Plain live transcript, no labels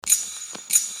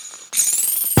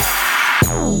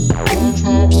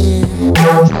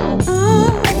Hello,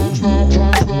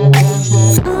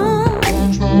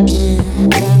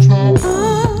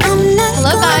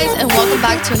 guys, and welcome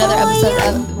back to another episode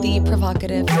of the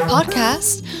Provocative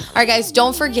Podcast. All right, guys,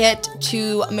 don't forget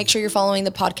to make sure you're following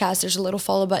the podcast. There's a little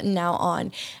follow button now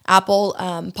on Apple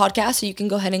Podcasts, so you can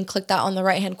go ahead and click that on the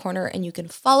right-hand corner, and you can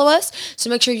follow us. So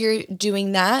make sure you're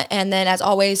doing that. And then, as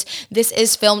always, this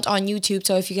is filmed on YouTube,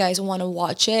 so if you guys want to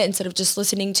watch it instead of just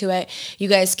listening to it, you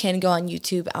guys can go on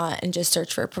YouTube and just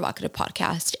search for Provocative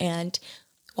Podcast and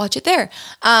watch it there.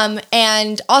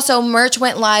 And also, merch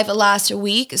went live last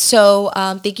week. So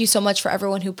thank you so much for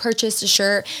everyone who purchased a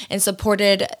shirt and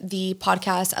supported the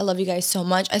podcast. I love you guys so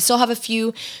much. I still have a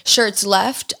few shirts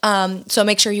left. So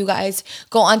make sure you guys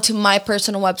go onto my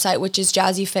personal website, which is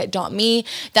jazzyfit.me.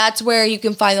 That's where you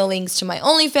can find the links to my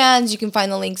OnlyFans. You can find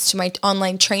the links to my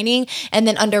online training. And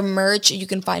then under merch, you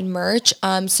can find merch.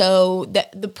 So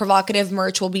the provocative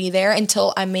merch will be there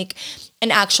until I make an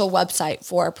actual website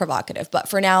for Provocative. But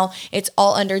for now, it's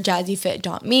all under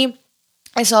jazzyfit.me.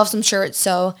 I still have some shirts,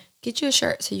 so get you a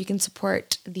shirt so you can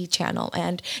support the channel.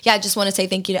 And yeah, I just want to say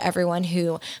thank you to everyone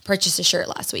who purchased a shirt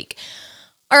last week.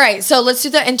 All right, so let's do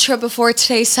the intro before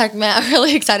today's segment. I'm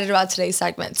really excited about today's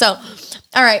segment. So,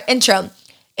 all right, intro.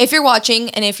 If you're watching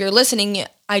and if you're listening,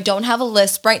 I don't have a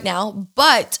lisp right now,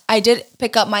 but I did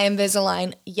pick up my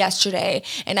Invisalign yesterday,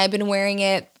 and I've been wearing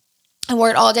it. I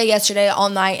wore it all day yesterday, all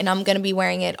night, and I'm going to be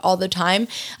wearing it all the time.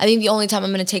 I think the only time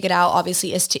I'm going to take it out,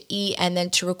 obviously, is to eat and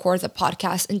then to record the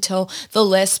podcast until the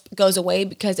lisp goes away,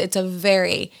 because it's a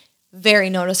very, very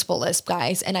noticeable lisp,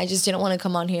 guys. And I just didn't want to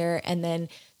come on here and then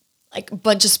like a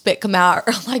bunch of spit come out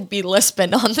or like be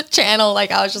lisping on the channel.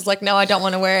 Like I was just like, no, I don't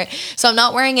want to wear it. So I'm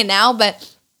not wearing it now,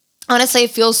 but honestly,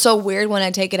 it feels so weird when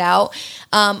I take it out.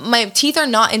 My teeth are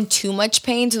not in too much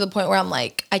pain to the point where I'm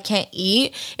like, I can't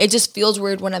eat. It just feels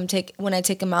weird when I take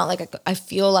them out. Like I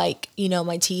feel like,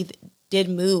 my teeth did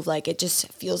move. Like it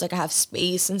just feels like I have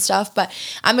space and stuff. But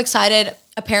I'm excited.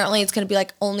 Apparently, it's going to be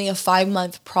like only a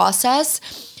 5-month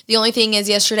process. The only thing is,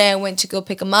 yesterday I went to go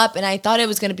pick them up, and I thought it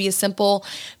was going to be a simple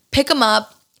pick them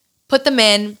up, put them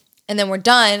in, and then we're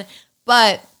done.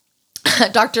 But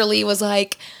Dr. Lee was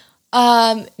like,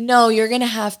 no, we're gonna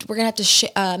have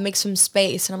to make some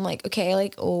space. And I'm like, okay,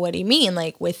 like, what do you mean?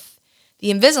 Like with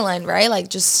the Invisalign, right? Like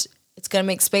just, it's gonna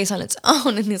make space on its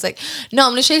own. And he's like, no,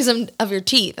 I'm gonna shave some of your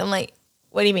teeth. I'm like,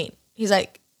 what do you mean? He's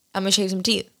like, I'm gonna shave some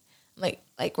teeth. I'm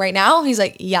like right now? He's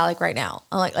like, yeah, like right now.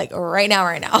 I'm like right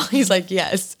now. He's like,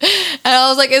 yes. And I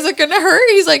was like, is it gonna hurt?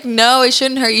 He's like, no, it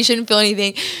shouldn't hurt. You shouldn't feel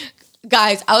anything.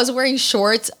 Guys, I was wearing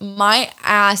shorts. My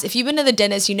ass, if you've been to the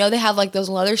dentist, they have like those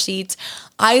leather seats.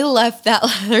 I left that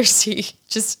leather seat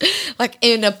just like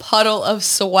in a puddle of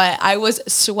sweat. I was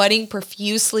sweating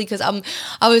profusely because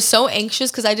I was so anxious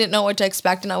because I didn't know what to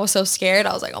expect, and I was so scared.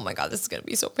 I was like, oh my God, this is going to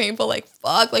be so painful. Like,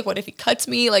 fuck, like what if he cuts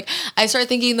me? Like I started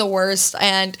thinking the worst,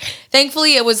 and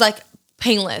thankfully it was like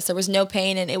painless. There was no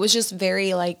pain, and it was just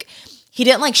very like, he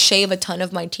didn't like shave a ton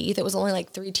of my teeth. It was only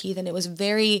like 3 teeth, and it was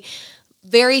very,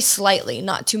 very slightly,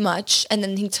 not too much. And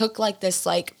then he took like this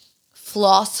like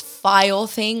floss file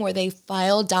thing where they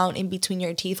file down in between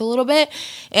your teeth a little bit.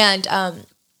 And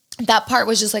that part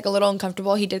was just like a little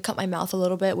uncomfortable. He did cut my mouth a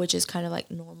little bit, which is kind of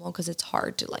like normal because it's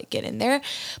hard to like get in there.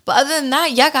 But other than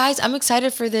that, yeah, guys, I'm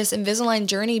excited for this Invisalign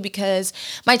journey because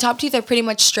my top teeth are pretty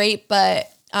much straight,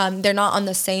 but they're not on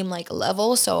the same like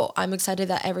level. So I'm excited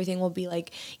that everything will be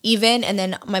like even, and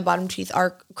then my bottom teeth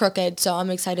are crooked. So I'm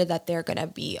excited that they're going to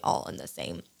be all in the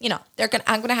same, I'm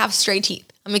going to have straight teeth.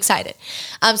 I'm excited.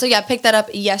 So yeah, I picked that up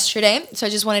yesterday. So I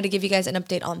just wanted to give you guys an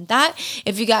update on that.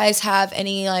 If you guys have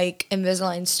any like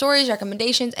Invisalign stories,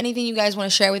 recommendations, anything you guys want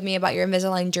to share with me about your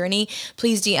Invisalign journey,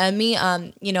 please DM me.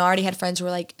 I already had friends who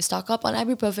were like, stock up on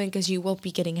ibuprofen because you won't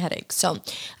be getting headaches. So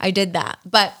I did that.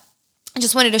 But I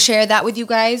just wanted to share that with you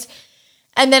guys.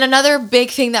 And then another big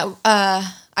thing that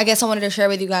I guess I wanted to share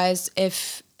with you guys,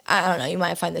 if, I don't know, you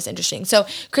might find this interesting. So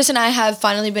Chris and I have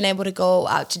finally been able to go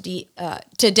out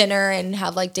to dinner and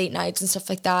have like date nights and stuff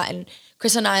like that. And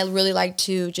Chris and I really like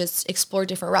to just explore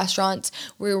different restaurants.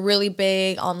 We're really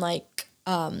big on like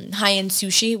high-end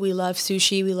sushi. We love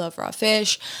sushi. We love raw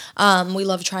fish. We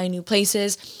love trying new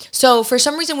places. So for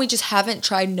some reason, we just haven't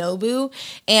tried Nobu.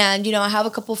 And, I have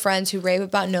a couple friends who rave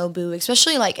about Nobu,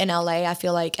 especially like in LA. I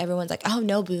feel like everyone's like, oh,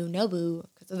 Nobu,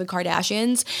 because of the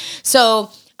Kardashians.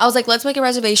 So I was like, let's make a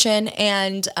reservation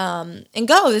and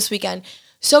go this weekend.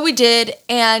 So we did.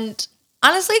 And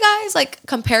honestly, guys, like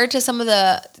compared to some of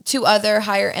the 2 other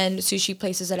higher end sushi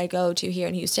places that I go to here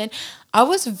in Houston, I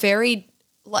was very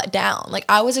let down. Like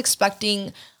I was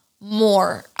expecting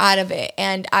more out of it.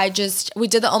 And we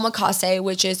did the omakase,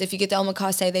 which is if you get the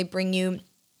omakase, they bring you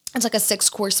it's like a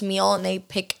 6-course meal, and they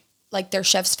pick like their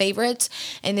chef's favorites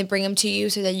and they bring them to you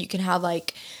so that you can have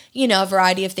like, you know, a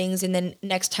variety of things. And then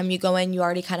next time you go in, you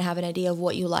already kind of have an idea of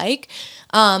what you like.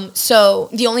 So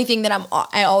the only thing that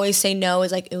I always say no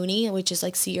is like uni, which is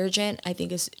like sea urchin. I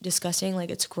think is disgusting. Like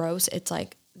it's gross. It's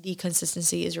like the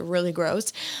consistency is really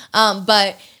gross.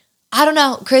 But I don't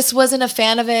know. Chris wasn't a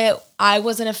fan of it. I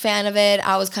wasn't a fan of it.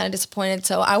 I was kind of disappointed.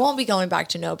 So I won't be going back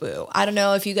to Nobu. I don't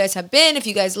know if you guys have been, if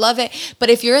you guys love it. But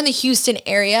if you're in the Houston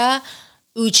area,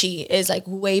 Uchi is like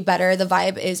way better. The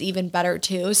vibe is even better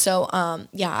too. So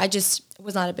yeah, I just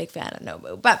was not a big fan of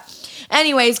Nobu. But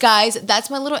anyways, guys, that's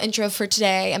my little intro for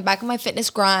today. I'm back on my fitness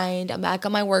grind. I'm back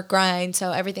on my work grind.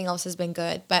 So everything else has been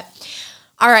good. But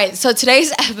all right, so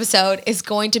today's episode is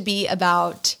going to be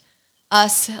about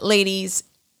us ladies.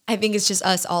 I think it's just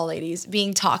us all ladies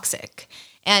being toxic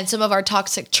and some of our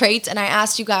toxic traits. And I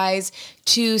asked you guys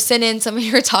to send in some of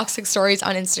your toxic stories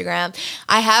on Instagram.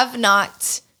 I have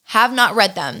not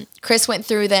read them. Chris went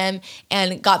through them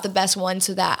and got the best one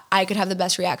so that I could have the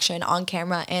best reaction on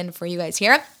camera and for you guys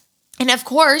here. And of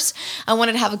course, I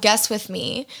wanted to have a guest with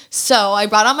me. So I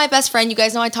brought on my best friend. You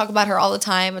guys know I talk about her all the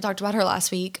time. I talked about her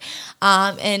last week.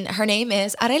 And her name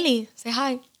is Arely. Say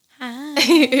hi.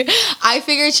 Hi. I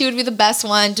figured she would be the best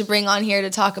one to bring on here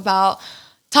to talk about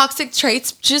toxic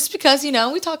traits just because, you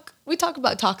know, we talk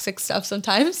about toxic stuff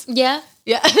sometimes. Yeah.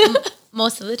 Yeah.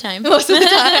 Most of the time.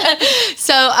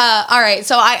 So, all right.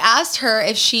 So I asked her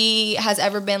if she has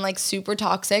ever been like super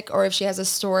toxic or if she has a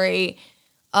story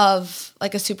of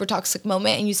like a super toxic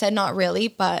moment. And you said not really,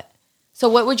 but so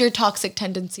what would your toxic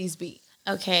tendencies be?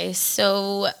 Okay.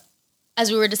 So as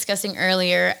we were discussing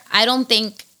earlier, I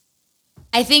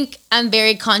think I'm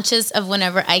very conscious of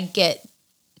whenever I get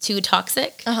too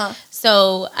toxic.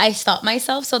 So I stop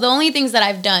myself. So the only things that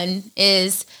I've done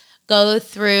is go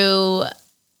through,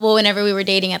 well, whenever we were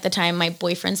dating at the time, my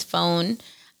boyfriend's phone,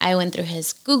 I went through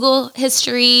his Google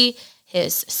history,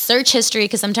 his search history,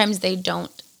 because sometimes they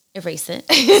don't erase it.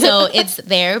 So it's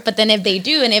there. But then if they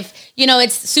do, and if, you know,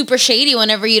 it's super shady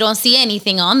whenever you don't see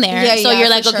anything on there. Yeah, so yeah, you're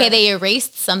like, okay, sure. they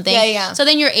erased something. Yeah, yeah. So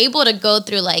then you're able to go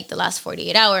through like the last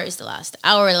 48 hours, the last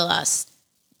hour, the last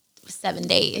 7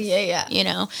 days. Yeah, yeah. You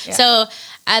know? Yeah. So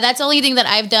that's the only thing that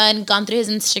I've done, gone through his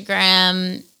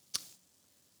Instagram.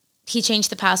 He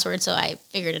changed the password, so I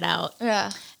figured it out.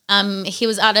 Yeah. He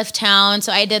was out of town,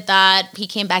 so I did that. He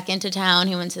came back into town.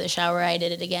 He went to the shower. I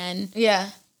did it again.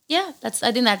 Yeah. Yeah, I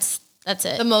think that's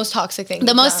it. The most toxic thing.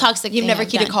 The most toxic You've thing never I've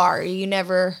keyed a done. car. You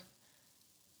never.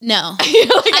 No.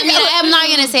 I mean, I'm not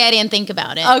going to say I didn't think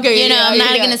about it. Okay. You know, yeah, I'm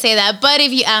not yeah. going to say that. But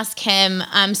if you ask him,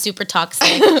 I'm super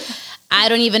toxic. I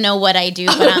don't even know what I do,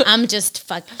 but I'm just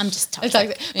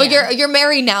toxic. But Yeah. you're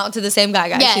married now to the same guy,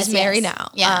 guys. Yes, She's married yes.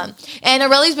 now. Yeah. And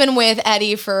Arely's been with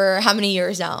Eddie for how many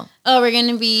years now? Oh, we're going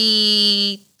to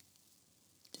be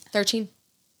 13.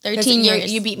 13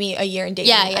 years. You beat me a year in dating.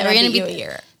 Yeah, and we're I going to beat be you a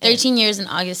year. 13 years in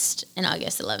August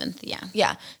 11th. Yeah.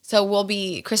 Yeah. So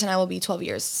Chris and I will be 12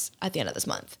 years at the end of this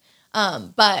month.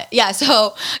 But yeah,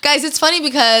 so guys, it's funny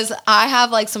because I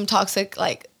have like some toxic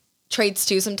like traits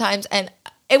too sometimes. And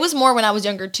it was more when I was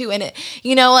younger too. And it,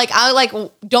 you know, like I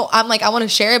want to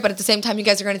share it, but at the same time, you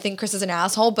guys are going to think Chris is an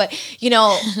asshole. But you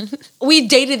know, we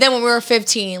dated them when we were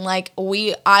 15. Like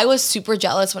I was super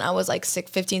jealous when I was like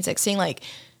 15, 16. Like,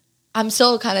 I'm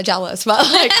still kind of jealous, but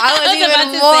like I was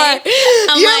even more.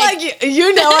 You're like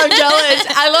you know I'm jealous.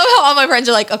 I love how all my friends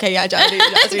are like, okay, yeah, jealous.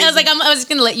 I was like, I was just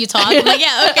gonna let you talk. I'm like,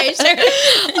 yeah, okay,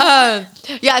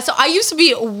 sure. Yeah, so I used to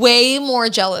be way more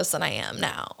jealous than I am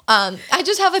now. I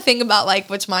just have a thing about like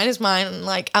what's mine is mine. And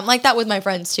like I'm like that with my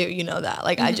friends too. You know that.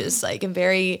 Like I just like am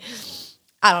very,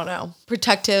 I don't know,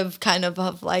 protective kind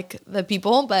of like the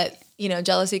people, but you know,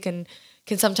 jealousy can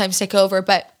sometimes take over.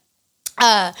 But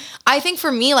I think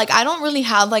for me, like, I don't really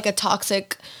have like a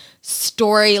toxic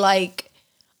story. Like,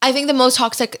 I think the most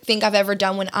toxic thing I've ever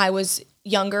done when I was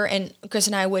younger and Chris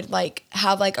and I would like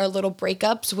have like our little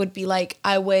breakups would be like,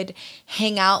 I would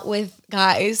hang out with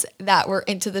guys that were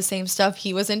into the same stuff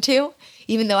he was into,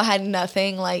 even though I had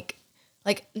nothing like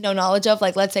no knowledge of,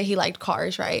 like, let's say he liked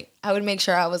cars, right? I would make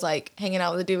sure I was like hanging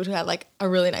out with a dude who had like a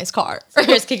really nice car.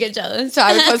 Chris could get jealous. So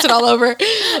I would post it all over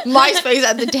MySpace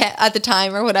at the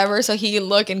time or whatever, so he could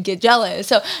look and get jealous.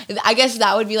 So I guess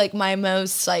that would be like my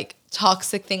most like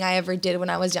toxic thing I ever did when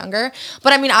I was younger.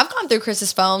 But I mean, I've gone through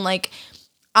Chris's phone. Like,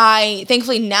 I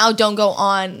thankfully now don't go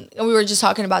on. And we were just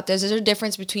talking about this. There's a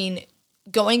difference between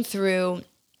going through,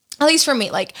 at least for me,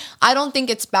 like, I don't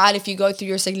think it's bad if you go through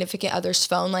your significant other's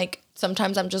phone. Like,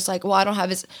 sometimes I'm just like, well,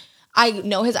 I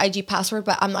know his IG password,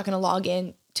 but I'm not going to log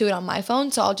in to it on my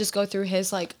phone. So I'll just go through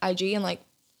his like IG and like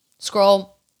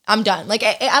scroll. I'm done. Like,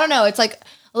 I don't know. It's like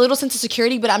a little sense of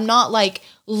security, but I'm not like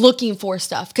looking for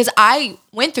stuff. Because I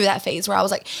went through that phase where I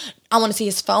was like, I want to see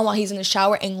his phone while he's in the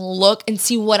shower and look and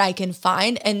see what I can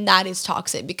find. And that is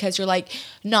toxic because you're like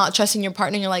not trusting your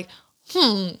partner. And you're like,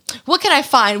 what can I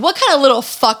find? What kind of little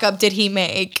fuck up did he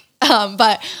make?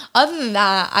 But other than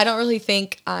that, I don't really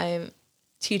think I'm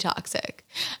too toxic.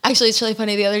 Actually, it's really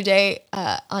funny. The other day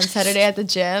on Saturday at the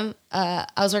gym, I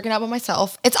was working out by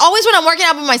myself. It's always when I'm working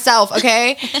out by myself,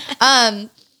 okay?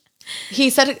 He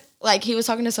said, like, he was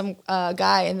talking to some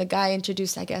guy, and the guy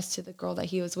introduced, I guess, to the girl that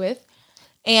he was with.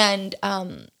 And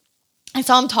I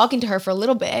saw him talking to her for a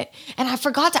little bit, and I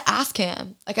forgot to ask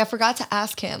him. Like, I forgot to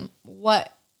ask him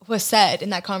what was said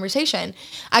in that conversation.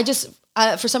 I just,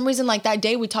 for some reason, like, that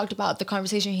day we talked about the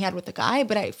conversation he had with the guy,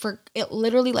 but it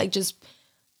literally, like, just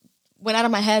went out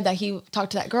of my head that he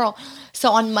talked to that girl.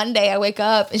 So on Monday, I wake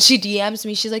up and she DMs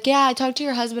me. She's like, yeah, I talked to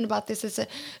your husband about this.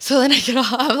 So then I get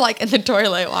off, I'm like in the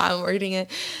toilet while I'm reading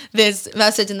this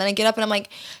message. And then I get up and I'm like,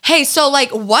 hey, so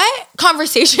like what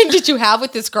conversation did you have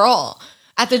with this girl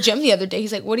at the gym the other day?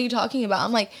 He's like, what are you talking about?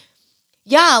 I'm like,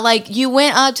 yeah, like you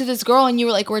went up to this girl and you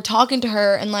were like, we're talking to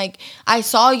her. And like, I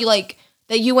saw you like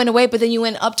that you went away, but then you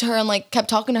went up to her and like kept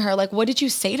talking to her. Like, what did you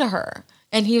say to her?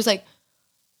 And he was like,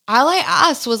 all I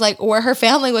asked was like where her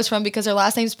family was from because her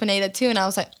last name's Pineda too. And I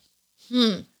was like,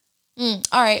 all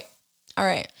right.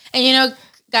 And you know,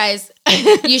 guys,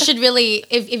 you should really,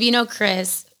 if you know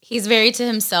Chris, he's very to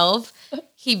himself.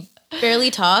 He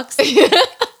barely talks.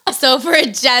 So for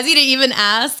Jazzy to even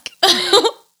ask,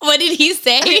 what did he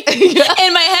say?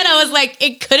 In my head, I was like,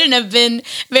 it couldn't have been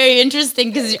very interesting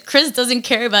because Chris doesn't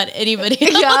care about anybody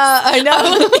else. Yeah, I know.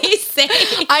 What would he say?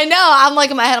 I know. I'm like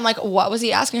in my head, I'm like, what was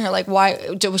he asking her? Like,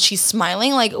 why was she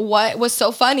smiling? Like, what was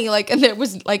so funny? Like, and it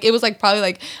was like probably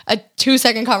like a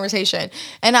 2-second conversation.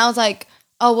 And I was like,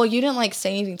 oh, well, you didn't like say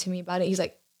anything to me about it. He's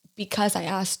like, because I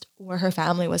asked where her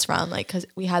family was from, like, because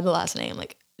we had the last name,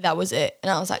 like, that was it.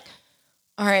 And I was like,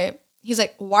 all right. He's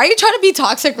like, why are you trying to be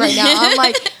toxic right now? I'm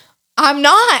like, I'm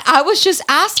not. I was just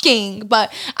asking.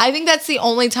 But I think that's the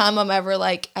only time I'm ever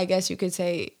like, I guess you could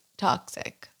say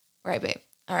toxic. Right, babe?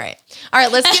 All right,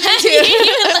 let's get into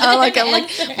I'm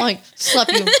like,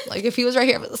 slap you. Like, if he was right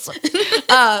here, I would slap.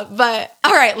 But,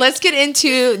 all right, let's get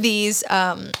into these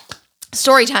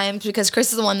story times because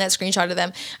Chris is the one that screenshotted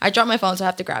them. I dropped my phone, so I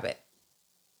have to grab it.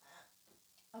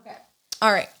 Okay.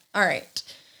 All right.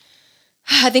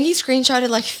 I think he screenshotted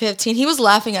like 15. He was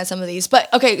laughing at some of these.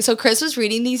 But okay, so Chris was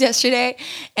reading these yesterday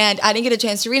and I didn't get a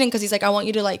chance to read them because he's like, I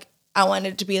wanted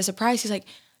it to be a surprise. He's like,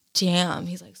 damn.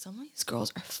 He's like, some of these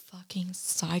girls are fucking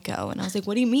psycho. And I was like,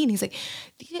 what do you mean? He's like,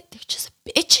 they're just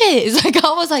bitches. Like,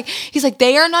 I was like, he's like,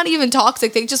 they are not even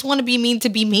toxic. They just want to be mean to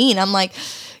be mean. I'm like,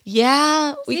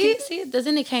 yeah. See,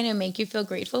 doesn't it kind of make you feel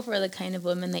grateful for the kind of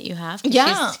woman that you have?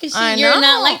 Yeah, you're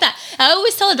not like that. I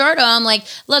always tell Eduardo, I'm like,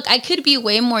 look, I could be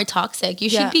way more toxic. You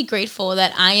should be grateful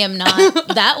that I am not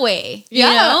that way. You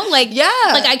know? Like,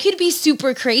 like I could be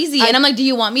super crazy. And I'm like, do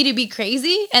you want me to be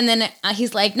crazy? And then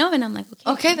he's like, no. And I'm like,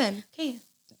 okay then. Okay.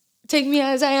 Take me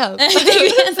as I am. Take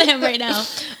me as I am right now.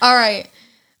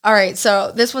 All right,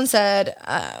 so this one said,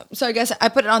 so I guess I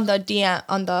put it on the DM,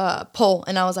 on the poll,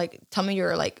 and I was like, tell me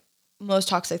your, like, most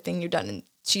toxic thing you've done. And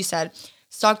she said,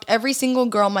 stalked every single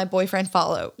girl my boyfriend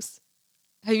follows.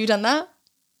 Have you done that?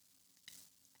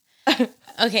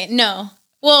 Okay, no.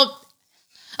 Well,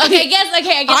 okay, I guess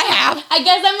I have. I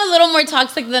guess I'm a little more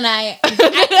toxic than I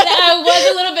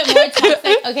was a little bit more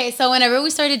toxic. Okay, so whenever we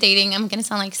started dating, I'm going to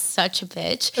sound like such a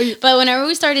bitch, but whenever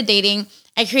we started dating,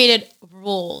 I created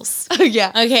rules. Yeah.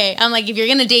 Okay. I'm like, if you're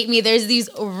going to date me, there's these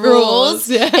rules.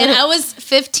 Yeah. And I was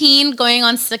 15 going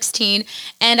on 16.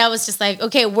 And I was just like,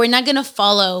 okay, we're not going to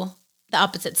follow the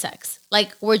opposite sex.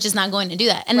 Like, we're just not going to do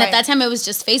that. And at that time, it was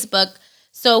just Facebook.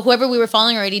 So whoever we were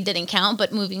following already didn't count,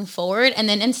 but moving forward. And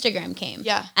then Instagram came.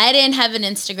 Yeah. I didn't have an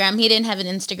Instagram. He didn't have an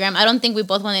Instagram. I don't think we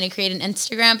both wanted to create an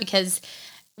Instagram because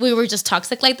we were just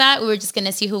toxic like that. We were just going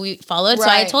to see who we followed. Right. So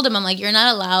I told him, I'm like, you're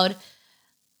not allowed,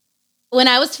 when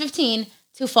I was 15,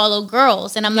 to follow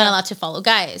girls, and I'm not allowed to follow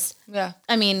guys. Yeah.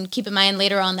 I mean, keep in mind,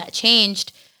 later on that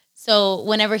changed. So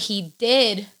whenever he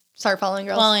did start following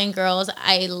girls,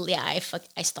 I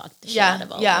stalked the shit out of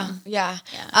all of them. Yeah.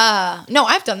 No,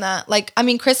 I've done that. Like, I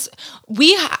mean, Chris,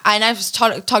 and I've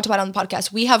talked about it on the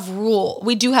podcast,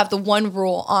 we do have the one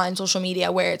rule on social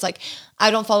media where it's like,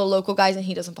 I don't follow local guys and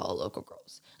he doesn't follow local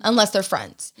girls. Unless they're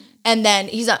friends. And then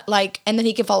he's not like, and then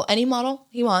he can follow any model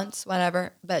he wants,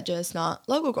 whatever, but just not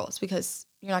local girls because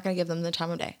you're not going to give them the time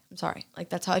of day. I'm sorry. Like,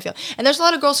 that's how I feel. And there's a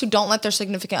lot of girls who don't let their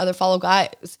significant other follow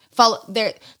guys.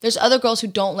 There's other girls who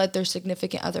don't let their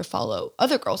significant other follow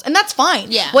other girls. And that's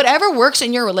fine. Yeah. Whatever works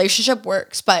in your relationship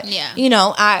works. But, you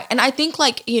know, I think,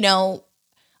 like, you know,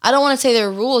 I don't want to say there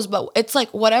are rules, but it's like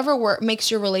whatever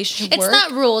makes your relationship work. It's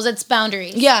not rules, it's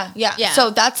boundaries. Yeah. So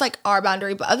that's like our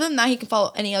boundary. But other than that, he can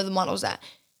follow any of the models that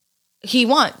he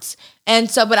wants.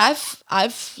 And so, but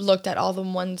I've looked at all the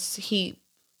ones he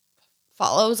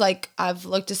follows. Like, I've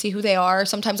looked to see who they are.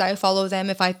 Sometimes I follow them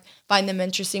if I find them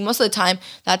interesting. Most of the time,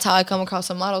 that's how I come across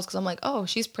some models, because I'm like, oh,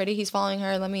 she's pretty. He's following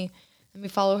her. Let me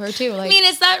follow her too. Like, I mean,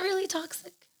 is that really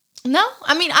toxic? No.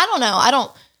 I mean, I don't know.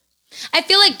 I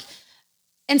feel like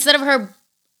instead of her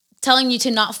telling you to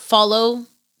not follow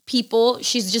people,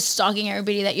 she's just stalking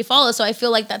everybody that you follow. So I feel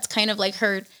like that's kind of like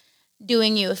her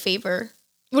doing you a favor.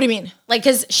 What do you mean? Like,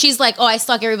 because she's like, oh, I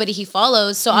stalk everybody he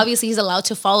follows. So obviously he's allowed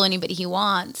to follow anybody he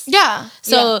wants. Yeah.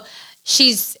 So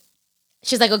she's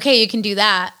like, okay, you can do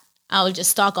that. I'll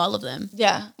just stalk all of them.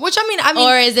 Yeah. Which, I mean,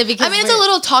 or is it because it's a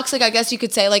little toxic, I guess you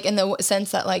could say, like, in the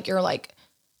sense that, like, you're like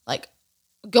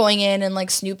going in and like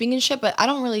snooping and shit, but I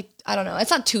don't know. It's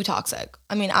not too toxic.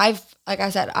 I mean, like I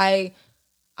said, I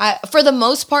for the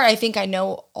most part, I think I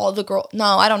know all the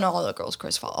I don't know all the girls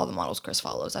all the models Chris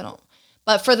follows. I don't.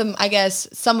 But for them, I guess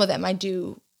some of them I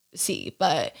do see,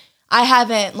 but I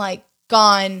haven't like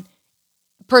gone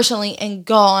personally and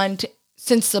gone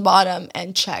since the bottom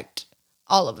and checked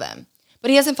all of them. But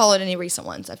he hasn't followed any recent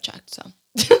ones I've checked, so.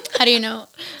 How do you know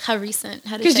how recent?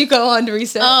 Because you go on to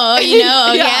recent. Oh, you know.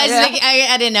 Okay. Yeah.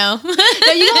 I didn't know.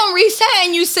 No, you go on recent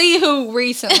and you see who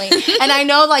recently. And I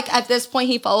know, like, at this point,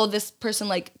 he followed this person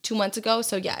like 2 months ago.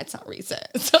 So yeah, it's not recent.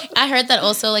 So. I heard that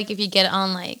also, like, if you get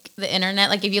on like the internet,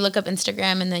 like if you look up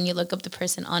Instagram and then you look up the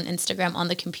person on Instagram on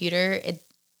the computer, it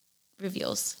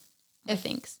reveals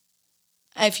things.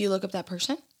 If you look up that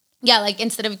person? Yeah, like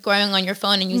instead of going on your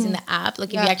phone and using the app, like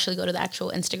if you actually go to the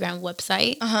actual Instagram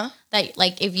website, that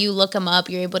like if you look them up,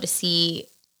 you're able to see,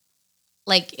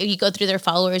 like if you go through their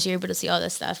followers, you're able to see all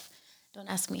this stuff. Don't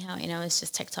ask me how I know. It's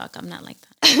just TikTok. I'm not like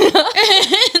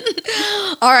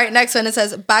that. All right, next one. It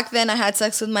says, back then I had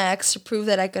sex with my ex to prove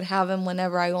that I could have him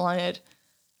whenever I wanted.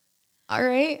 All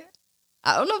right.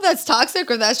 I don't know if that's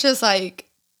toxic or that's just like...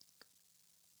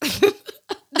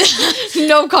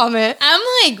 No comment. I'm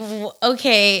like,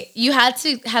 okay, you had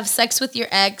to have sex with your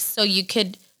ex so you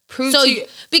could prove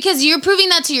because you're proving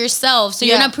that to yourself, so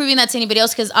you're not proving that to anybody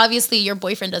else, because obviously your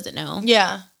boyfriend doesn't know.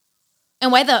 Yeah.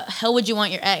 And why the hell would you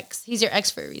want your ex? He's your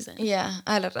ex for a reason. Yeah,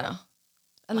 I don't know.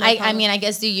 I mean, I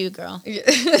guess do you, girl.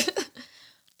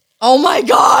 Oh my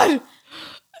God.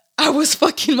 I was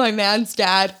fucking my man's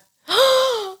dad.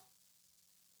 Oh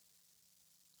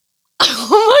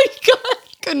my God.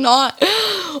 Could not.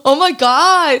 Oh my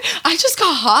God. I just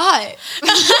got hot.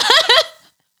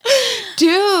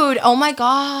 Dude, oh my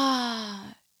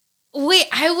God. Wait,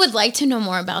 I would like to know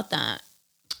more about that.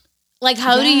 Like,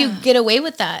 how do you get away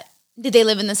with that? Did they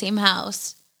live in the same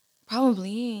house?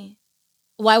 Probably.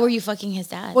 Why were you fucking his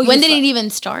dad? Well, when did it even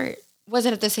start? Was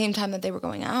it at the same time that they were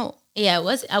going out? Yeah, it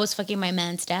was. I was fucking my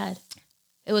man's dad.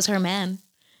 It was her man.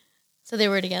 So they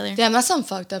were together. Damn, that's some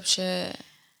fucked up shit.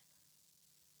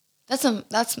 That's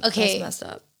messed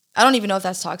up. I don't even know if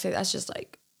that's toxic. That's just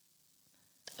like.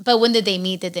 But when did they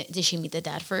meet? Did she meet the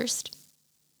dad first?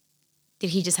 Did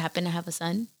he just happen to have a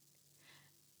son?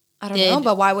 I don't know,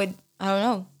 but why would I don't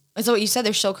know. That's what you said.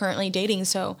 They're still currently dating,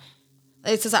 so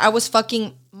it says I was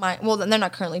fucking well, they're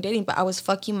not currently dating, but I was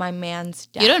fucking my man's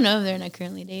dad. You don't know if they're not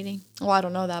currently dating. Well, I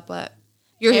don't know that, but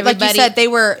like you said, they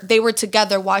were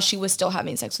together while she was still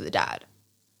having sex with the dad.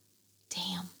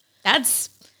 Damn, that's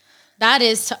not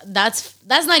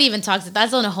even toxic.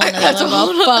 That's on a whole nother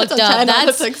level. Fucked up.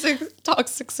 That's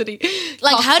toxicity.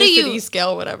 Like, how do you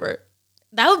scale whatever?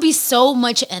 That would be so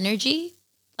much energy.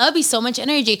 That would be so much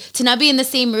energy to not be in the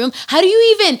same room. How do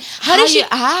you even? How does she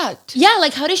act? Yeah,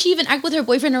 like how does she even act with her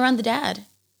boyfriend around the dad?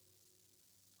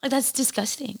 Like, that's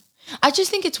disgusting. I just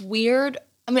think it's weird.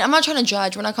 I mean, I'm not trying to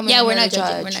judge. We're not coming. Yeah, we're not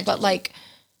judging. We're not but judging. Like,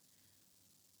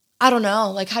 I don't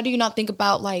know. Like, how do you not think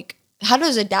about like? How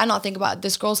does a dad not think about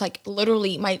this girl's like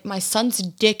literally my son's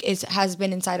dick has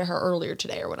been inside of her earlier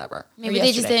today or whatever. Maybe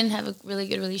they just didn't have a really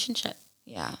good relationship.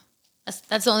 Yeah,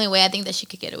 that's the only way I think that she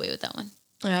could get away with that one.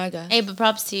 Yeah, I guess. Hey, but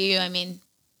props to you. I mean,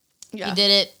 you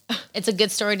did it. It's a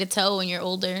good story to tell when you're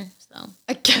older. So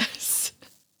I guess.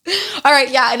 All right,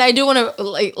 yeah, and I do want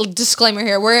to disclaimer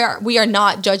here: we are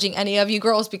not judging any of you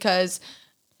girls because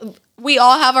we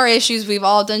all have our issues. We've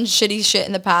all done shitty shit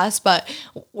in the past, but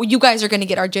you guys are going to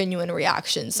get our genuine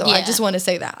reactions. So I just want to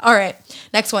say that. All right.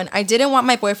 Next one. I didn't want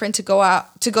my boyfriend to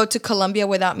go to Colombia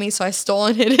without me, so I stole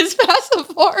and hid his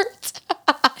passport.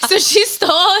 So she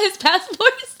stole his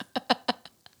passports?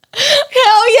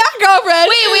 Hell yeah,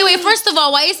 girlfriend. Wait. First of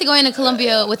all, why is he going to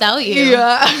Colombia without you?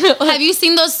 Yeah. Have you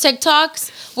seen those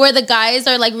TikToks where the guys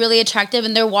are like really attractive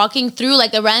and they're walking through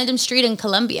like a random street in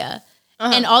Colombia?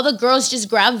 And all the girls just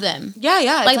grab them.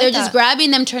 Yeah. Like they're just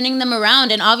grabbing them, turning them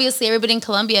around. And obviously everybody in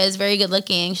Colombia is very good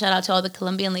looking. Shout out to all the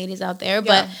Colombian ladies out there.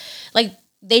 But like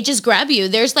they just grab you.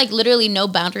 There's like literally no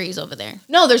boundaries over there.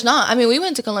 No, there's not. I mean, we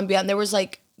went to Colombia and there was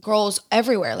like girls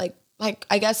everywhere. Like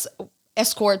I guess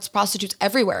escorts, prostitutes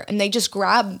everywhere. And they just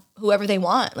grab whoever they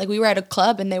want. Like we were at a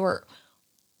club and they were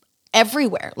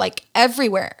everywhere. Like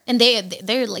everywhere. And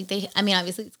they're like, I mean,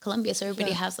 obviously it's Colombia. So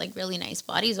everybody has like really nice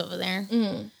bodies over there.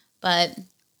 Mm-hmm. But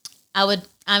I'm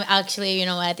actually, you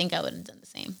know what? I think I would have done the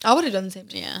same. I would have done the same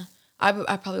too. Yeah. I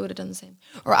probably would have done the same.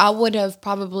 Or I would have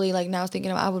probably, like, now thinking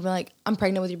about it, I would have been like, I'm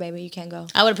pregnant with your baby. You can't go.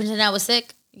 I would have pretended I was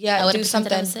sick. Yeah, I would do have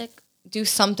something. I was sick. Do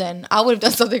something. I would have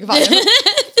done something about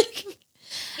it.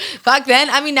 Back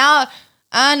then, I mean, now,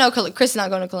 I know Chris is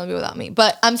not going to Colombia without me.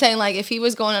 But I'm saying, like, if he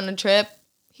was going on a trip,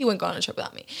 he wouldn't go on a trip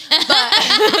without me.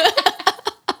 But...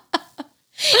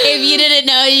 If you didn't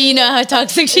know, you know how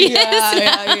toxic she is.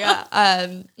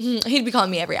 Yeah. He'd be calling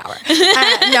me every hour.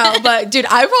 No, but dude,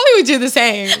 I probably would do the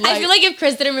same. I feel like if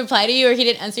Chris didn't reply to you or he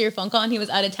didn't answer your phone call and he was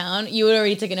out of town, you would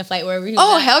already taken a flight wherever he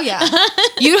was at. Hell yeah.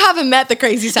 You haven't met the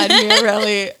crazy side of me,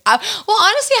 really. Well,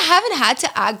 honestly, I haven't had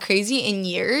to act crazy in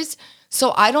years,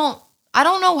 so I don't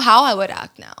know how I would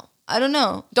act now. I don't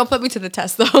know. Don't put me to the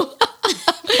test, though.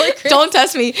 Don't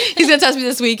test me. He's going to test me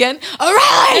this weekend. All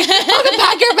right. Welcome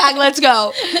back. You're back. Let's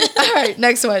go. All right.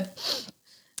 Next one.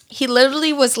 He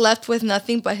literally was left with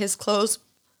nothing but his clothes.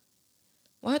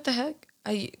 What the heck?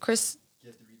 Chris. You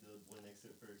have to read the one next to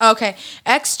it first. Okay.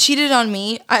 Ex cheated on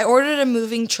me. I ordered a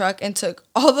moving truck and took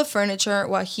all the furniture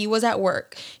while he was at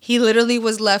work. He literally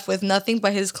was left with nothing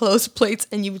but his clothes, plates,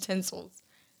 and utensils.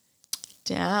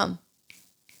 Damn.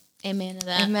 Amen to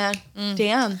that. Amen.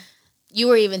 Damn. You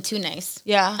were even too nice.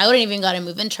 Yeah. I wouldn't even got a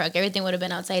moving truck. Everything would have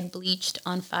been outside, bleached,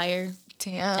 on fire.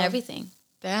 Damn. Everything.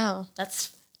 Damn.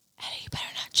 That's... Eddie, you better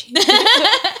not cheat.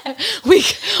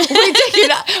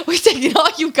 we taking all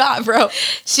you got, bro.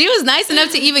 She was nice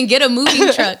enough to even get a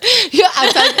moving truck. Yeah,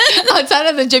 outside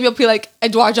of the gym, you'll be like,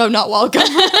 Eduardo, not welcome.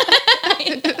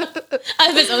 I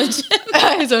have his own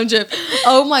gym. His own gym.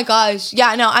 Oh my gosh.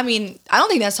 Yeah, no, I mean, I don't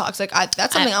think that's toxic.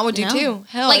 That's something I would do too.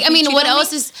 Hell, like, I mean, what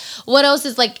else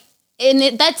is like,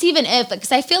 and that's even if,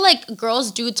 because I feel like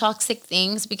girls do toxic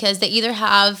things because they either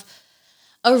have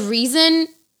a reason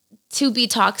to be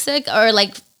toxic or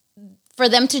like for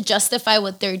them to justify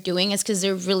what they're doing is because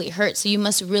they're really hurt. So you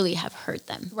must really have hurt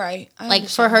them. Right. Like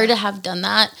for her to have done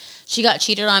that, she got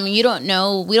cheated on. I mean, we don't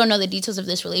know the details of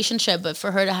this relationship, but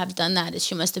for her to have done that,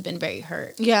 she must have been very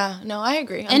hurt. Yeah, no, I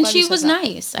agree. And she was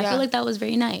nice. I feel like that was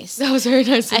very nice. That was very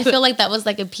nice. I feel like that was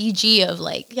like a PG of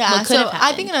like, yeah, what could have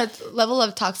happened. I think in a level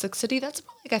of toxicity, that's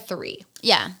probably like a 3.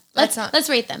 Yeah. Let's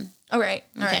rate them. All right.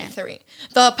 All right. 3.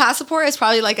 The passport is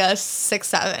probably like a 6,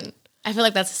 7. I feel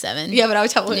like that's a 7. Yeah, but I would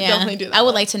definitely do that. I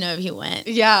would like to know if he went.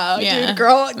 Yeah. Dude,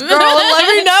 girl, let me know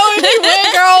if he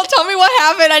went, girl. Tell me what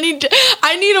happened.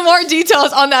 I need more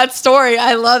details on that story.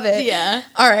 I love it. Yeah.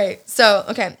 All right. So,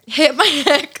 okay. Hit my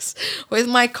ex with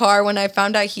my car when I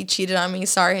found out he cheated on me.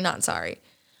 Sorry, not sorry.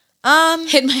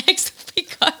 Hit my ex with my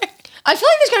car. I feel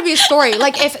like there's gotta be a story.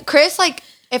 Like if Chris,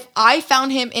 if I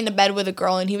found him in the bed with a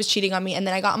girl and he was cheating on me, and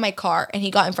then I got in my car and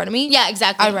he got in front of me. Yeah,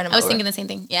 exactly. I'd run him over. I was thinking the same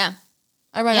thing. Yeah.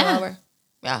 I run him over.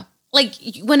 Yeah. Like,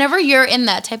 whenever you're in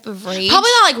that type of rage. Probably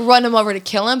not, like, run him over to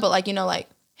kill him, but, like, you know, like,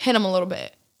 hit him a little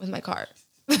bit with my car.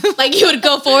 Like, you would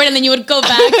go forward and then you would go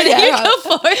back and then you would go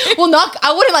forward. Well,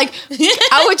 I wouldn't,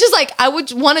 like, I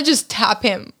would want to just tap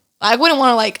him. I wouldn't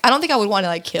want to, like, I don't think I would want to,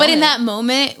 like, kill him. But in that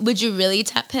moment, would you really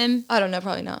tap him? I don't know,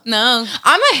 probably not. No.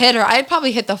 I'm a hitter. I'd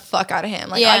probably hit the fuck out of him.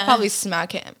 Like, I'd probably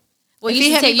smack him. Well, you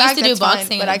used to do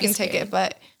boxing. Fine, but I can take it,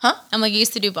 but... Huh? I'm like, I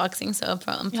used to do boxing, so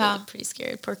I'm pretty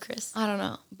scared. Poor Chris. I don't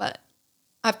know, but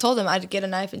I've told him I'd get a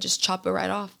knife and just chop it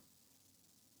right off.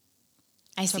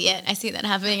 I see it. I see that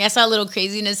happening. I saw a little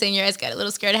craziness in your eyes. Got a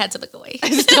little scared. I had to look away.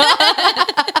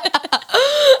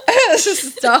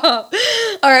 Stop.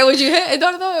 All right, would you hit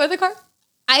Eduardo with a car?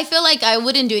 I feel like I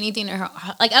wouldn't do anything to her.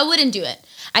 Like, I wouldn't do it.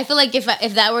 I feel like if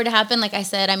that were to happen, like I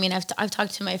said, I mean, I've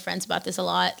talked to my friends about this a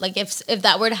lot. Like, if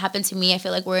that were to happen to me, I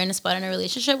feel like we're in a spot in a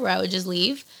relationship where I would just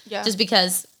leave. Yeah. Just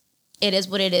because it is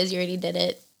what it is. You already did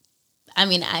it. I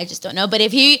mean, I just don't know. But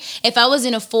if I was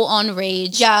in a full on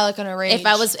rage, yeah, like on a rage.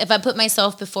 If I put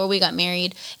myself before we got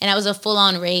married and I was a full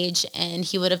on rage and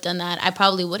he would have done that, I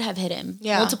probably would have hit him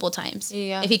multiple times.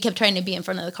 Yeah. If he kept trying to be in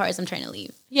front of the car as I'm trying to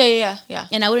leave. Yeah.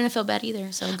 And I wouldn't have felt bad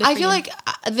either. So good I for feel you. like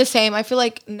the same. I feel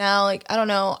like now, like, I don't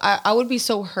know. I would be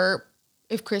so hurt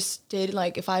if Chris did,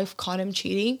 like, if I caught him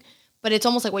cheating. But it's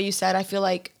almost like what you said. I feel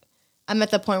like I'm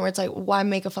at the point where it's like, why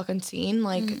make a fucking scene?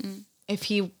 Like, if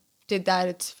he did that,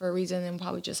 it's for a reason, and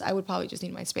I would probably just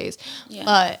need my space. Yeah.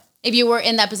 But if you were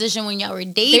in that position when y'all were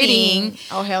dating,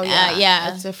 oh hell yeah,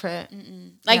 that's different.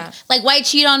 Like why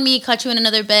cheat on me, caught you in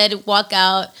another bed, walk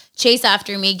out, chase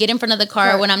after me, get in front of the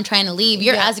car when I'm trying to leave.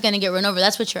 Your ass is gonna get run over.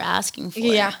 That's what you're asking for.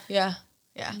 Yeah.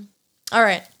 All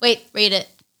right, wait, rate it.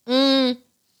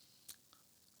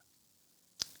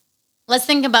 Let's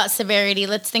think about severity.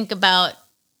 Let's think about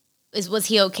was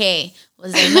he okay?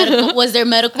 Was there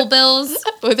medical bills?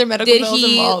 Were there medical bills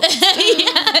involved?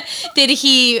 Yeah. Did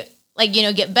he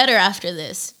get better after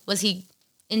this? Was he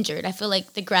injured? I feel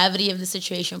like the gravity of the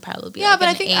situation would probably be but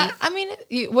I think I mean,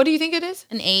 what do you think it is?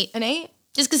 An 8. An 8?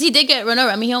 Just because he did get run over.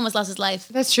 I mean, he almost lost his life.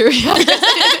 That's true. Yeah, got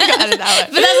it that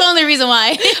way. But that's the only reason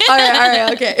why. All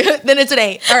right, okay. Then it's an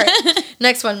 8. All right.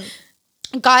 Next one.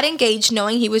 Got engaged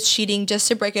knowing he was cheating just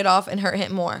to break it off and hurt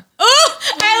him more. Oh,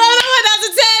 I love that one. That's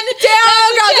a 10.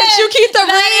 Damn, God, did you keep the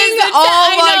ring?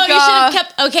 Oh, my God. You should have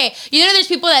kept... Okay, there's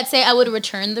people that say I would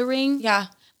return the ring. Yeah.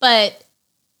 But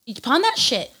you pawn that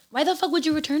shit. Why the fuck would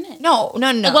you return it? No.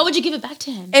 Like, why would you give it back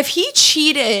to him? If he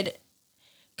cheated...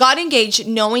 Got engaged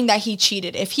knowing that he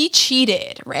cheated. If he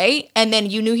cheated, right? And then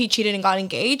you knew he cheated and got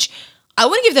engaged, I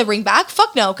wouldn't give the ring back.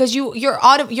 Fuck no. Because you're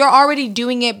already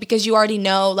doing it because you already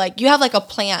know. Like, you have, like, a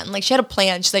plan. Like, she had a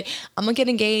plan. She's like, I'm going to get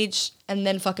engaged and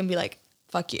then fucking be like,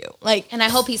 fuck you. Like, and I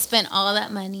hope he spent all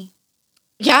that money.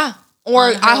 Yeah.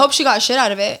 Or I hope she got shit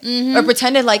out of it. Mm-hmm. Or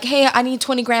pretended like, hey, I need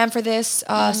 20 grand for this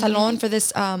salon, for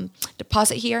this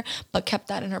deposit here. But kept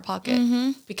that in her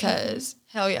pocket. Because,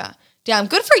 hell yeah. Damn,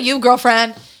 good for you,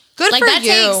 girlfriend. Good for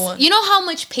you. You know how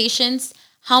much patience,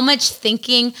 how much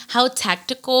thinking, how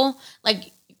tactical,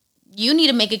 like, you need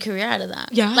to make a career out of that.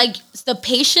 Yeah. Like, the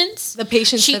patience.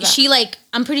 She like,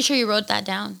 I'm pretty sure you wrote that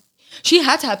down. She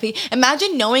had to have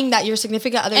Imagine knowing that your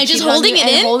significant other and just holding it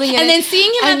in, and then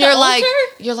seeing him at the altar.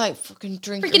 You're like, fucking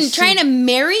drink. Freaking trying to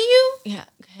marry you? Yeah,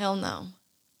 hell no.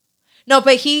 No,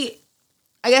 but I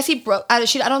guess he broke. I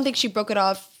don't think she broke it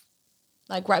off.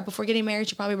 Like, right before getting married,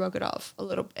 she probably broke it off a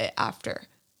little bit after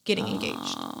getting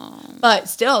engaged. But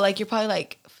still, like, you're probably,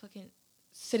 like, fucking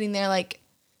sitting there, like,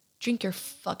 drink your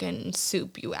fucking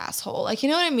soup, you asshole. Like, you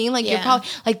know what I mean? Like, you're probably,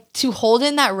 like, to hold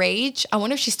in that rage, I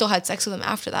wonder if she still had sex with him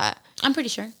after that. I'm pretty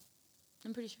sure.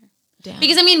 Damn.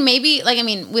 Because, I mean, maybe, like, I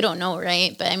mean, we don't know,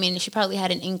 right? But, I mean, she probably had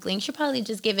an inkling. She probably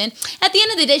just gave in. At the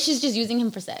end of the day, she's just using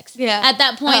him for sex. Yeah. At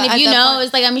that point, if you know,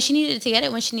 it's like, I mean, she needed to get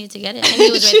it when she needed to get it. And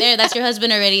he was right there. That's your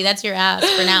husband already. That's your ass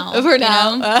for now. For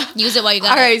now. Use it while you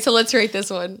got it. All right, so let's rate this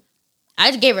one.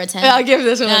 I gave her a 10. Yeah, I'll give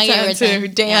this one a 10 too.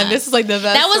 Damn, this is like the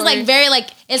best. That was story. like very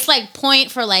like, it's like point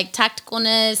for like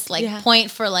tacticalness, like point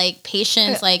for like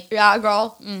patience, like. Yeah,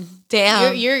 girl.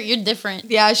 Damn. You're different.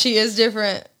 Yeah, she is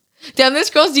different. Damn, this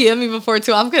girl's DM'd me before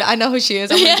too. I know who she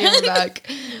is. I'm gonna DM her back.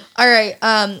 All right.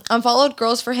 Unfollowed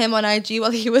girls for him on IG while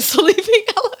he was sleeping.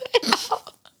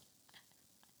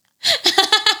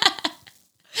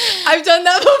 I've done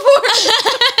that before.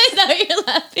 Is that why you're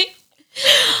laughing?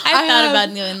 I thought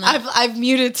about doing that. I've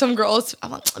muted some girls.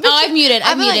 I've muted.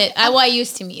 I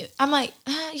used to mute. I'm like,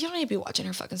 you don't need to be watching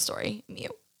her fucking story.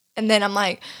 Mute. And then I'm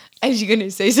like, is she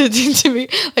gonna say something to me?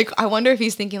 Like, I wonder if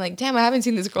he's thinking like, damn, I haven't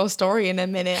seen this girl's story in a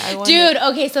minute. Dude,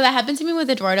 okay, so that happened to me with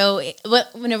Eduardo.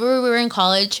 Whenever we were in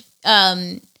college,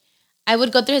 I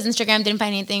would go through his Instagram, didn't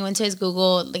find anything, went to his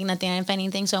Google, like nothing, I didn't find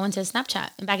anything, so I went to his Snapchat.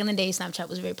 And back in the day, Snapchat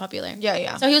was very popular.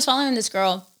 Yeah. So he was following this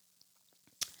girl.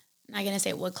 I'm not gonna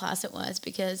say what class it was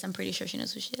because I'm pretty sure she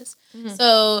knows who she is. Mm-hmm.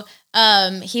 So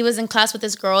he was in class with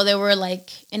this girl. They were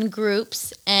like in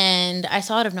groups, and I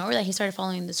saw out of nowhere that he started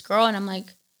following this girl, and I'm like,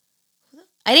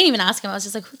 I didn't even ask him. I was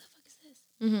just like, who the fuck is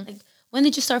this? Mm-hmm. Like, when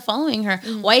did you start following her?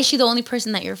 Mm-hmm. Why is she the only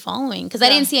person that you're following? Because I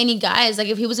didn't see any guys. Like,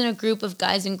 if he was in a group of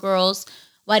guys and girls,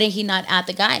 why did he not add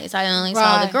the guys? I only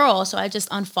saw the girl, so I just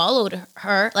unfollowed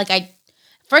her. Like,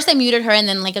 First I muted her, and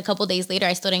then like a couple days later,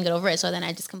 I still didn't get over it. So then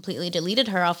I just completely deleted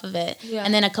her off of it. Yeah.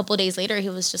 And then a couple days later, he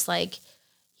was just like,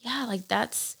 yeah, like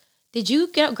did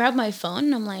you grab my phone?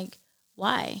 And I'm like,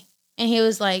 why? And he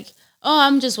was like, oh,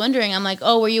 I'm just wondering. I'm like,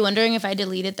 oh, were you wondering if I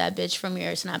deleted that bitch from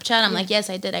your Snapchat? I'm like, yes,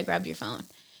 I did. I grabbed your phone.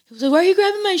 He was like, why are you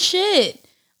grabbing my shit?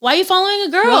 Why are you following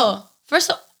a girl? No. First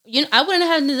of all, I wouldn't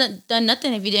have done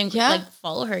nothing if you didn't like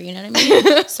follow her. You know what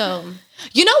I mean? So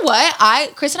You know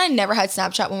what? Chris and I never had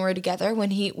Snapchat when we were together. When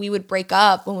we would break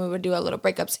up, when we would do our little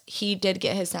breakups, he did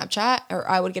get his Snapchat, or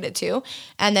I would get it too.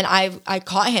 And then I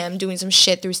caught him doing some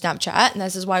shit through Snapchat, and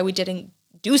this is why we didn't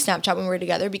do Snapchat when we were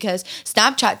together, because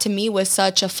Snapchat to me was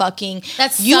such a fucking...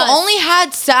 You only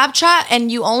had Snapchat,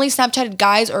 and you only Snapchatted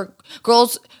guys or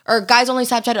girls, or guys only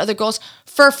Snapchatted other girls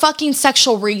for fucking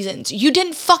sexual reasons. You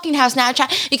didn't fucking have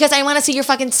Snapchat because I want to see your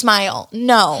fucking smile.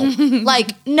 No.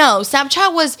 Like, no.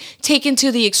 Snapchat was taken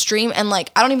to the extreme, and like,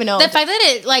 I don't even know. The fact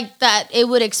that it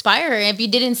would expire if you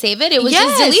didn't save it, it was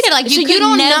just deleted. Like, you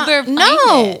could never find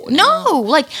it. No.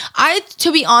 Like, I,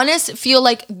 to be honest, feel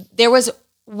like there was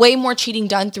way more cheating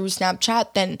done through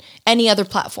Snapchat than any other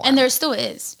platform. And there still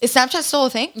is. Is Snapchat still a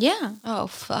thing? Yeah. Oh,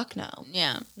 fuck no.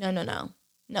 Yeah. No.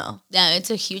 Yeah,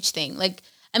 it's a huge thing. Like,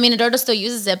 I mean, Eduardo still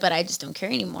uses it, but I just don't care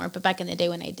anymore. But back in the day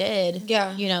when I did,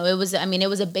 you know, it was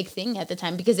a big thing at the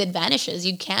time because it vanishes.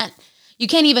 You can't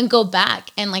even go back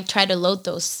and like try to load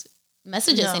those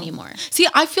messages anymore. See,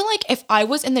 I feel like if I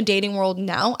was in the dating world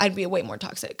now, I'd be way more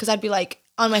toxic, because I'd be like,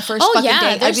 on my first fucking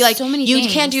date, I'd be like, so you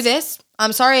can't do this.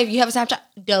 I'm sorry, if you have a Snapchat,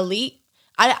 delete.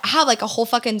 I have like a whole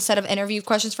fucking set of interview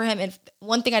questions for him, and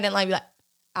one thing I didn't like, I'd be like,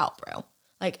 out, bro.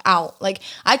 Like, out. Like,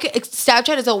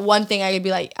 Snapchat is the one thing I could be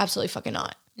like, absolutely fucking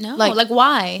not. No, like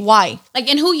why? Why? Like,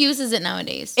 and who uses it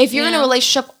nowadays? If you're in a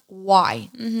relationship, why?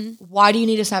 Mm-hmm. Why do you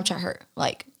need to Snapchat her?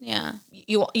 Like, yeah.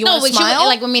 You want to smile?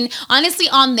 Like, I mean, honestly,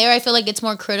 on there, I feel like it's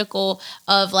more critical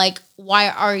of like, why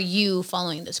are you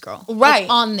following this girl? Right.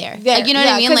 Like, on there. Like, you know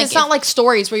what I mean? Because like, it's not like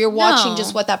stories where you're watching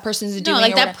just what that person's doing. No,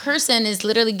 like that person is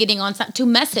literally getting on to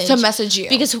message you.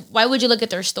 Because why would you look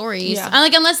at their stories? Yeah.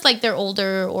 Like, unless like they're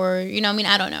older or, you know, I mean,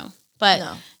 I don't know.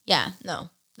 But no.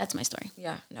 That's my story.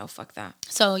 Yeah, no, fuck that.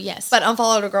 So, yes. But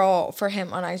unfollowed a girl for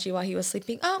him on IG while he was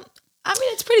sleeping. I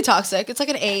mean, it's pretty toxic. It's like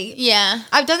an 8. Yeah.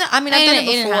 I've done that. I mean, I've done it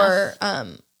before.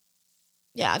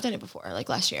 Yeah, I've done it before, like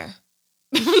last year.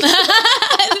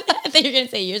 I think you're going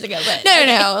to say years ago, but...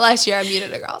 No. Last year, I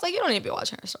muted a girl. I was like, you don't need to be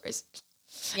watching her stories.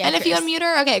 Yeah, and if you unmute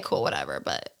her, okay, cool, whatever.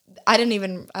 But we haven't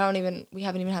even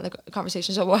had the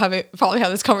conversation, so we'll probably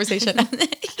have this conversation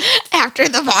after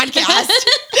the podcast.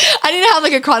 I didn't have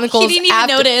like a Chronicles. He didn't even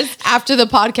notice. After the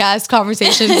podcast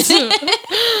conversations.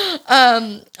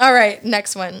 All right,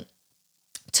 next one.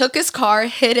 Took his car,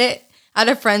 hid it at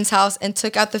a friend's house, and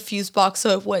took out the fuse box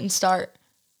so it wouldn't start.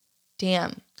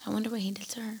 Damn. I wonder what he did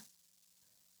to her.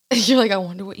 You're like, I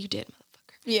wonder what you did,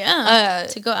 motherfucker. Yeah.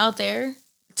 To go out there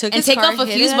and take off a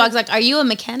fuse box. Like, are you a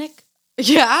mechanic?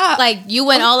 Yeah. Like, you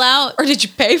went all out? Or did you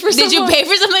pay for someone? Did you pay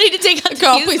for somebody to take out the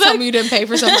Girl, fuse please box? tell me you didn't pay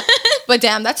for someone. But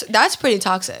damn, that's pretty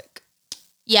toxic.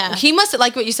 Yeah. He must have,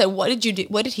 like what you said, what did you do?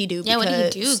 What did he do? Yeah, what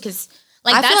did he do? Because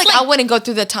like, I feel like I wouldn't go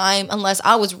through the time unless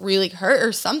I was really hurt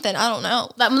or something. I don't know.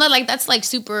 Like, that's like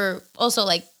super, also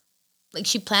like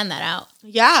she planned that out.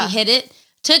 Yeah. She hit it,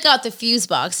 took out the fuse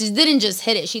box. She didn't just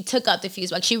hit it. She took out the fuse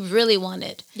box. She really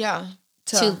wanted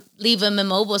to leave him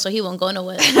immobile so he won't go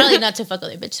nowhere. Probably not to fuck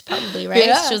other bitches, probably, right?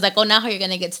 Yeah. She was like, oh, now how you're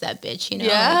going to get to that bitch, you know?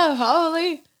 Yeah,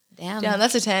 probably. Damn. Yeah,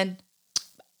 that's a 10.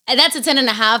 And that's a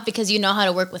 10.5 because you know how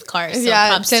to work with cars. So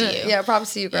props to you. Yeah,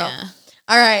 props to you, girl. Yeah.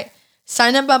 All right.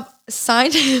 Signed him up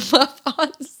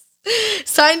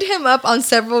on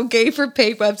several gay for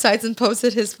pay websites and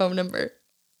posted his phone number.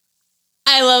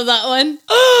 I love that one.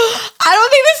 I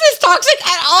don't think this is toxic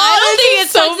at all. I don't think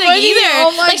it's so toxic either.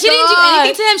 Oh my God. She didn't do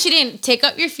anything to him. She didn't take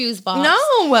up your fuse box.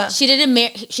 No. She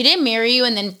didn't marry you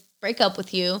and then break up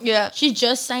with you. Yeah. She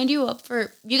just signed you up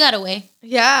for, you got away.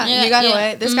 Yeah, you got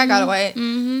away. This guy got away.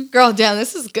 Mm-hmm. Girl, damn,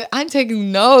 this is good. I'm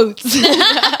taking notes. Dude,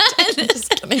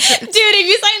 if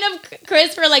you sign up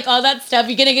Chris for like all that stuff,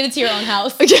 you're gonna get it to your own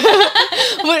house. What do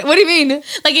you mean?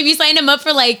 Like if you sign him up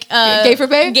for like gay for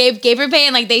pay? Gay for pay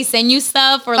and like they send you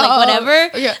stuff or like whatever,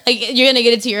 like you're gonna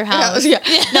get it to your house. Yeah.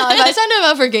 No, if I sign him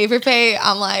up for gay for pay,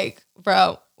 I'm like,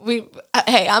 bro,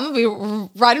 I'm gonna be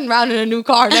riding around in a new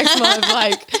car next month.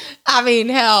 Like, I mean,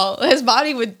 hell, his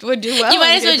body would do well. You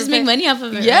might as well just make money off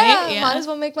of it, yeah, right? Yeah, might as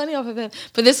well make money off of it.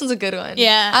 But this one's a good one.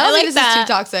 Yeah, I don't think this is too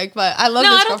toxic, but I love this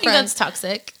girlfriend. No, I don't think that's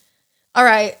toxic. All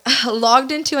right,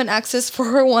 logged into an Access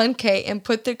 401k and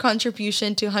put their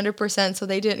contribution to 100% so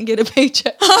they didn't get a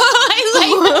paycheck. I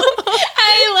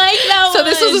like that So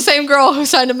this was the same girl who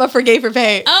signed him up for gay for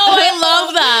pay. Oh, I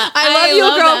love that. I love you,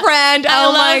 girlfriend.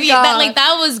 Oh my God.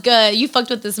 That was good. You fucked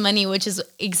with this money, which is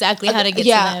exactly how to get to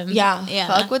them. Yeah.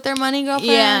 Fuck with their money, girlfriend.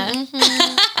 Yeah.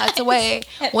 Mm-hmm. That's a way.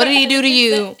 What did he do to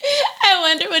you? I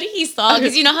wonder what he saw,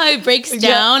 because you know how it breaks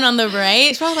down on the right?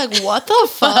 He's probably like, what the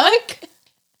fuck?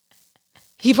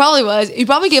 He probably was. He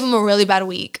probably gave him a really bad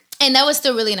week. And that was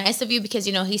still really nice of you because,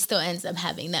 you know, he still ends up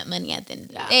having that money at the end of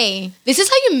the day. This is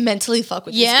how you mentally fuck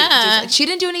with this dude. Yeah. Like, she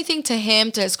didn't do anything to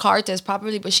him, to his car, to his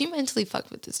property, but she mentally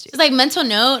fucked with this dude. It's like mental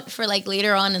note for like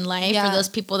later on in life for those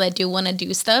people that do want to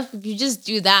do stuff. If you just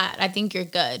do that, I think you're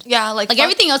good. Yeah, like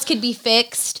everything else could be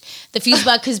fixed. The fuse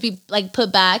box could be like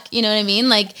put back. You know what I mean?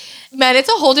 Like, man, it's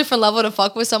a whole different level to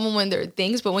fuck with someone when they're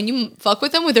things, but when you fuck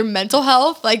with them with their mental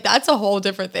health, like that's a whole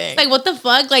different thing. Like, what the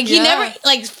fuck? Like, he never,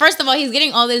 like, first of all, he's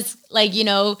getting all this, like, you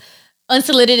know,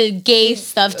 unsolicited gay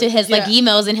stuff to his like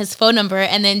emails and his phone number,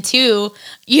 and then 2,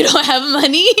 you don't have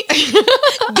money.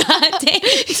 God damn,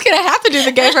 he's gonna have to do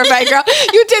the gay for a bad girl.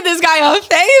 You did this guy a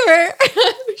favor.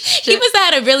 He must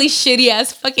have had a really shitty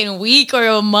ass fucking week or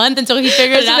a month until he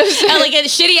figured it out, and like a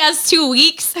shitty ass 2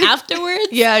 weeks afterwards.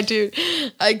 Yeah, dude,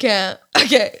 I can't.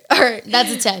 Okay, all right,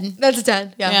 that's a 10. That's a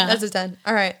 10. Yeah, that's a 10.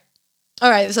 All right.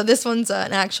 So this one's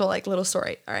an actual like little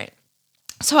story. All right.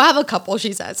 So I have a couple.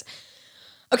 She says.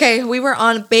 Okay, we were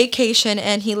on vacation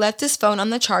and he left his phone on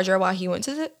the charger while he went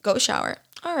to go shower.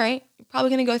 All right, probably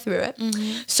gonna go through it.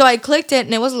 Mm-hmm. So I clicked it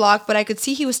and it was locked, but I could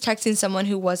see he was texting someone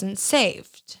who wasn't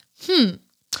saved.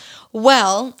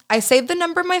 Well, I saved the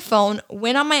number on my phone,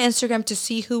 went on my Instagram to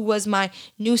see who was my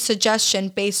new suggestion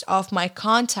based off my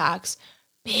contacts.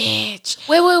 Bitch.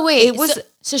 Wait. It was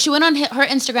so she went on her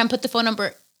Instagram, put the phone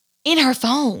number in her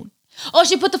phone. Oh,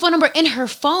 she put the phone number in her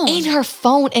phone. In her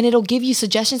phone, and it'll give you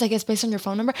suggestions, I guess, based on your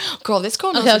phone number. Girl, this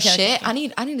girl knows her shit.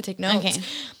 Okay. I need to take notes. Okay.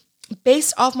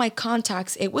 Based off my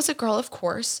contacts, it was a girl, of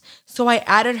course. So I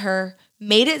added her,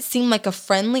 made it seem like a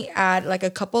friendly ad, liked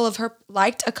a couple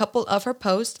of her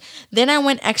posts. Then I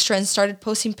went extra and started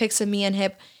posting pics of me and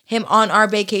him on our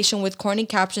vacation with corny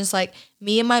captions like,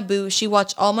 me and my boo, she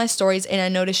watched all my stories, and I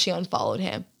noticed she unfollowed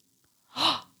him.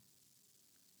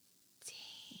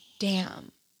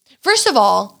 Damn. First of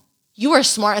all, you are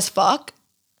smart as fuck.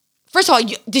 First of all,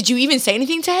 did you even say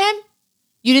anything to him?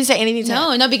 You didn't say anything to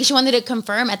him? No, because she wanted to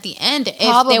confirm at the end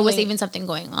if there was even something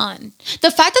going on. The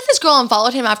fact that this girl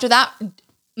unfollowed him after that,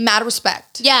 mad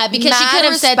respect. Yeah, because she could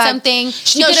have said something.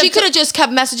 She could have just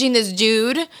kept messaging this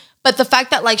dude. But the fact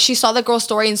that like she saw the girl's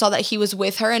story and saw that he was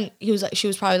with her, and she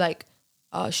was probably like,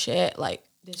 oh shit, like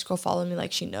this girl followed me,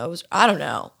 like she knows. I don't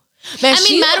know. Man,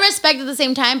 mad respect at the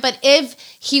same time. But if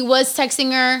he was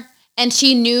texting her and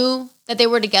she knew that they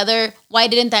were together, why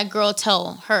didn't that girl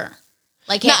tell her?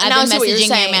 Like, hey, I've been messaging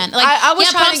your man. Like, I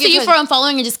was props to you for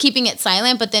unfollowing and just keeping it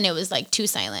silent, but then it was like too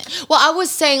silent. Well, I was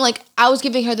saying like I was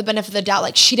giving her the benefit of the doubt.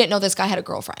 Like she didn't know this guy had a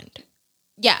girlfriend.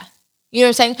 Yeah. You know what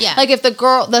I'm saying? Yeah. Like if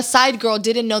the side girl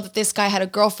didn't know that this guy had a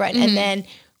girlfriend and then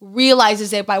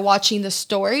realizes it by watching the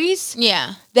stories.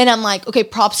 Yeah. Then I'm like, okay,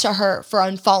 props to her for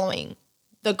unfollowing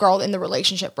the girl in the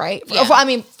relationship, right? Yeah.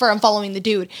 For unfollowing the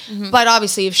dude. Mm-hmm. But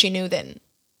obviously if she knew, then.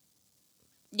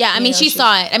 Yeah, I mean, she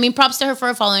saw it. I mean, props to her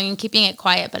for following and keeping it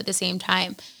quiet, but at the same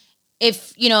time,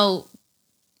 if,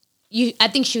 I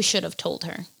think she should have told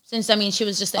her. Since, I mean, she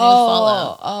was just a new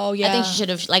follow. Oh, yeah. I think she should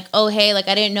have, like, oh, hey, like,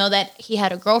 I didn't know that he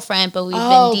had a girlfriend, but we've been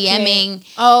DMing.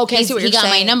 Oh, okay, I see what you're saying. He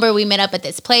got my number. We met up at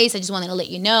this place. I just wanted to let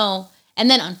you know. And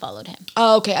then unfollowed him.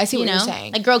 Oh, okay. I see what you're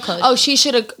saying. Like, girl code. Oh, she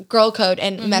should have girl code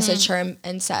and messaged her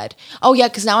and said, oh, yeah,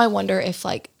 because now I wonder if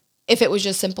it was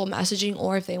just simple messaging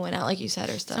or if they went out, like you said,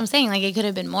 or stuff. So I'm saying, like, it could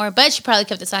have been more. But she probably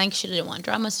kept it silent because she didn't want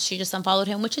drama, so she just unfollowed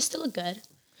him, which is still good,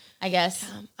 I guess.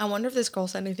 Yeah. I wonder if this girl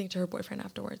said anything to her boyfriend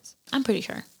afterwards. I'm pretty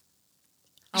sure.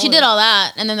 She did all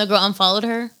that, and then the girl unfollowed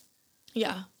her.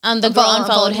 Yeah. The girl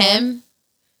unfollowed him.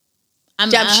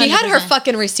 Damn, she had her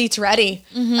fucking receipts ready.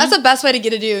 Mm-hmm. That's the best way to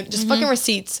get a dude. Just fucking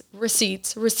receipts.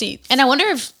 And I wonder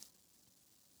if...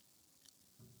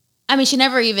 I mean, she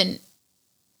never even...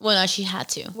 Well, no, she had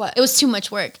to. What? It was too much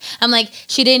work. I'm like,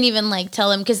 she didn't even, like,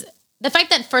 tell him. Because the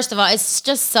fact that, first of all, it's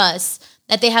just sus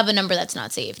that they have a number that's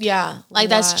not saved. Yeah. Like,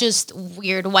 that's just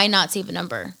weird. Why not save a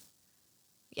number?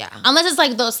 Yeah. Unless it's,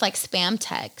 like, those, like, spam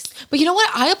texts. But you know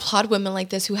what? I applaud women like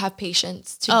this who have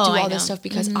patience to do all this stuff.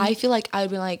 Because I feel like I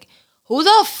would be like... Who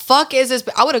the fuck is this?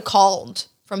 I would have called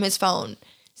from his phone,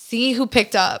 see who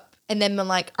picked up, and then been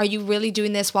like, are you really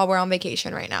doing this while we're on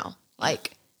vacation right now?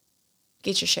 Like,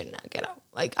 get your shit now, get out.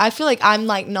 Like, I feel like I'm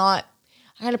like not,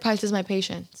 I gotta practice my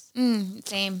patience.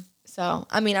 Same. So,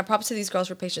 I mean, I props to these girls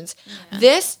for patience. Yeah.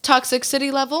 This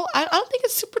toxicity level, I don't think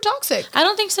it's super toxic. I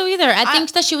don't think so either. I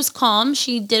think that she was calm.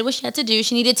 She did what she had to do.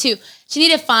 She needed to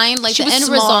find like the end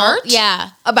result.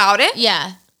 Yeah. About it?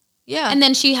 Yeah. Yeah. And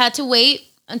then she had to wait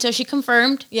until she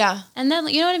confirmed. Yeah. And then,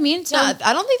 you know what I mean? So, yeah,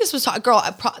 I don't think this was... Girl,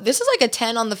 this is like a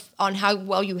 10 on how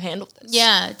well you handled this.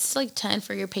 Yeah, it's like 10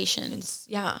 for your patience.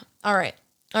 Yeah. All right,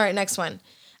 next one.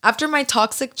 After my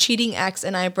toxic cheating ex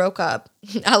and I broke up,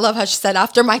 I love how she said,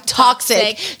 after my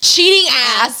toxic cheating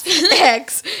ass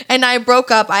ex and I broke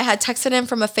up, I had texted him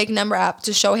from a fake number app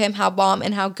to show him how bomb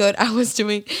and how good I was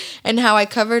doing and how I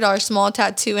covered our small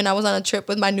tattoo and I was on a trip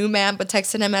with my new man, but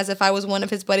texted him as if I was one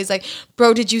of his buddies, like,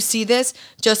 bro, did you see this?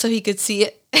 Just so he could see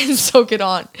it and soak it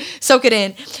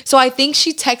in. So I think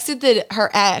she texted her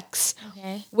ex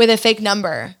with a fake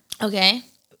number. Okay.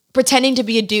 Pretending to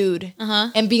be a dude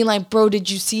and being like, bro, did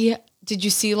you see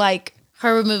like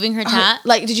her removing her tat?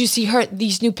 Like, did you see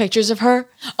these new pictures of her?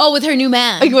 Oh, with her new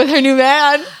man. Like, with her new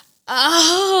man.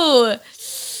 Oh.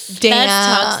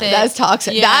 Damn. That's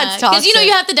toxic. Yeah. That's toxic. Because,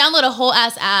 you have to download a whole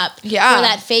ass app for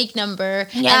that fake number.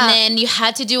 Yeah. And then you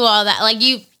had to do all that. Like,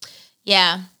 This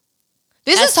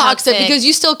is toxic because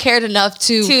you still cared enough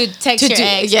to text your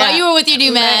ex while you were with your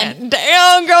new man.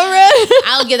 Damn, girlfriend.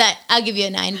 I'll give you a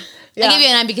 9. Yeah. I'll give you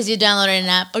a 9 because you downloaded an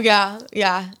app.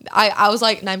 Yeah. I was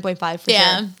like 9.5 for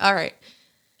sure. All right.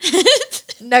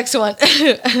 Next one.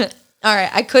 All right.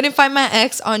 I couldn't find my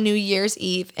ex on New Year's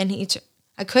Eve and he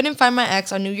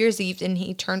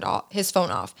turned his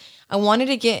phone off. I wanted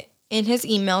to get in his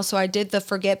email, so I did the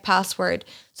forget password.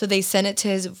 So they sent it to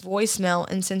his voicemail,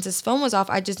 and since his phone was off,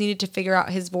 I just needed to figure out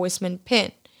his voicemail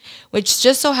pin, which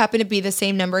just so happened to be the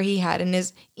same number he had in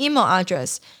his email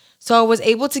address. So I was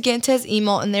able to get into his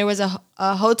email, and there was a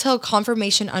hotel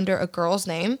confirmation under a girl's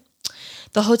name.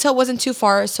 The hotel wasn't too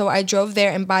far, so I drove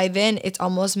there, and by then, it's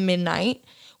almost midnight.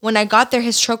 When I got there,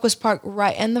 his truck was parked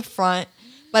right in the front,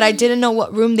 but I didn't know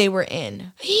what room they were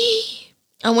in.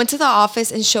 I went to the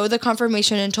office and showed the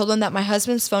confirmation and told them that my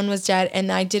husband's phone was dead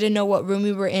and I didn't know what room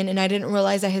we were in and I didn't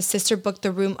realize that his sister booked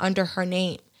the room under her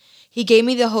name. He gave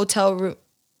me the hotel room.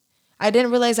 I didn't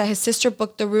realize that his sister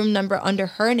booked the room number under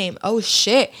her name. Oh,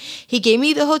 shit. He gave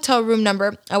me the hotel room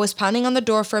number. I was pounding on the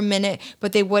door for a minute,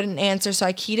 but they wouldn't answer, so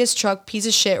I keyed his truck, piece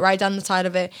of shit, right down the side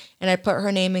of it, and I put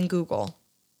her name in Google.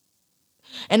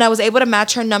 And I was able to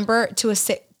match her number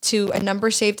to a number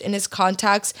saved in his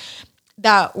contacts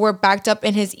that were backed up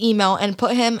in his email and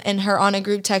put him and her on a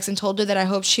group text and told her that I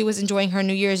hoped she was enjoying her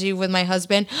New Year's Eve with my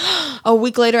husband. A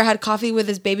week later, I had coffee with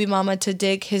his baby mama to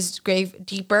dig his grave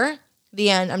deeper.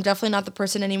 The end. I'm definitely not the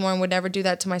person anymore and would never do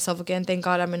that to myself again. Thank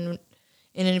God I'm in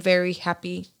a very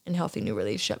happy and healthy new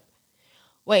relationship.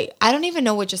 Wait, I don't even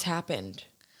know what just happened.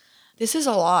 This is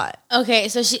a lot. Okay,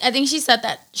 so I think she said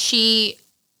that she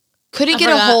couldn't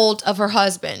get a hold of her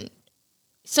husband.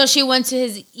 So she went to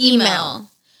his email.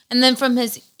 And then from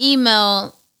his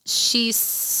email, she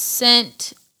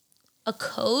sent a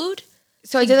code.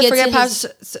 So I did the forget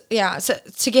password. So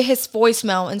to get his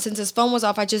voicemail. And since his phone was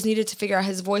off, I just needed to figure out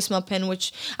his voicemail pin,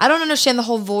 which I don't understand the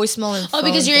whole voicemail and phone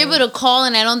because you're thing. able to call,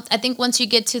 and I think once you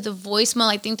get to the voicemail,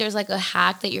 I think there's like a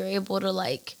hack that you're able to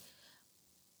like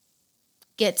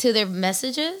get to their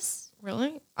messages.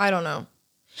 Really? I don't know.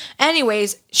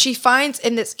 Anyways, she finds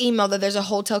in this email that there's a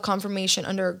hotel confirmation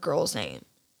under a girl's name.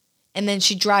 And then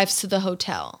she drives to the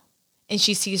hotel and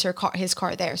she sees his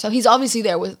car there. So he's obviously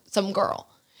there with some girl.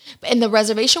 And the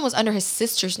reservation was under his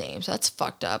sister's name. So that's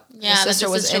fucked up. Yeah, his sister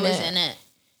was in it.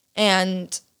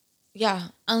 And yeah.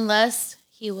 Unless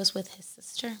he was with his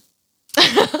sister.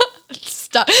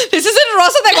 Stop. This isn't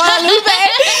Rosa de Guadalupe.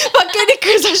 Fucking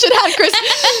Chris, I should have Chris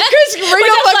bring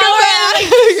a fucking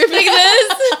bag. Like this.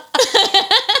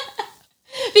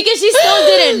 Because she still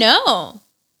didn't know.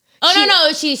 Oh,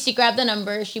 no. She grabbed the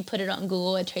number. She put it on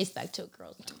Google. It traced back to a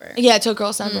girl's number. Yeah, to a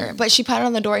girl's number. But she patted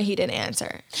on the door and he didn't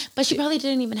answer. But she probably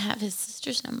didn't even have his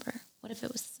sister's number. What if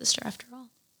it was his sister after all?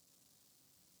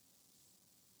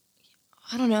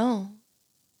 I don't know.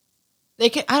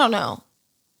 I don't know.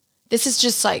 This is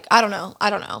just like, I don't know. I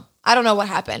don't know what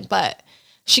happened, but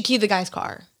she keyed the guy's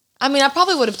car. I mean, I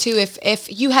probably would have too if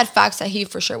you had facts that he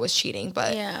for sure was cheating,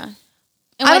 but yeah.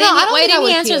 And why didn't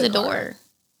he answer the door?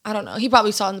 I don't know. He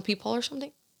probably saw it in the peephole or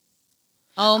something.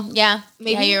 Oh, yeah.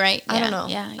 Maybe. Yeah, you're right. I don't know.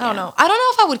 Yeah. I don't know. I don't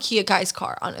know if I would key a guy's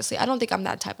car, honestly. I don't think I'm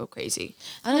that type of crazy.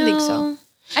 I don't think so.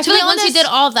 I feel like once you did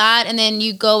all that and then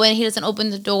you go in, he doesn't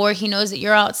open the door, he knows that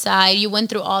you're outside, you went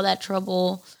through all that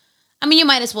trouble. I mean, you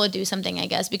might as well do something, I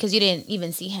guess, because you didn't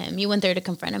even see him. You went there to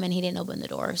confront him and he didn't open the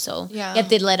door. So you have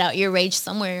to let out your rage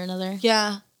somewhere or another.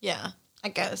 Yeah, I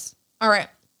guess. All right.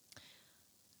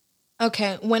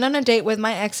 Okay, went on a date with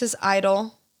my ex's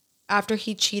idol after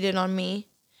he cheated on me,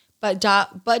 but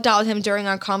dialed him during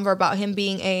our convo about him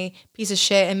being a piece of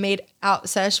shit and made out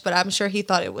sesh, but I'm sure he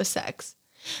thought it was sex.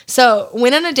 So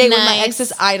went on a date with my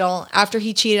ex's idol after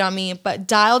he cheated on me, but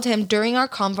dialed him during our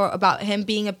convo about him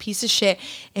being a piece of shit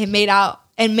and made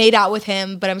out with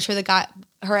him, but I'm sure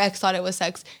her ex thought it was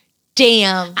sex.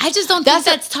 Damn. I just don't think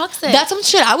that's toxic. That's some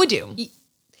shit I would do.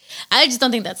 I just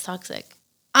don't think that's toxic.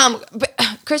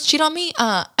 But Chris cheat on me.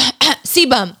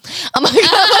 Sebum. I'm like,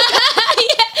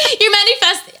 Yeah, you're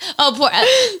manifesting. Oh, poor.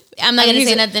 I'm not gonna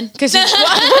say nothing because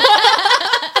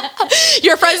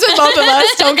you're friends with both of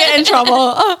us. Don't get in trouble.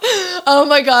 Oh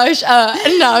my gosh. No,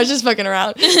 I was just fucking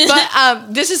around.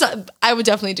 But this is. I would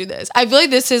definitely do this. I feel like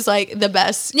this is like the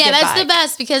best. Yeah, that's the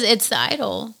best because it's the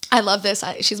idol. I love this.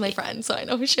 She's my friend, so I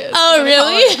know who she is. Oh,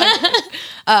 really?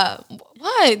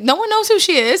 What? No one knows who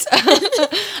she is. I think that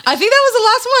was the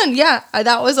last one. Yeah,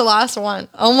 that was the last one.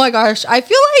 Oh my gosh. I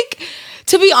feel like,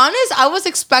 to be honest, I was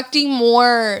expecting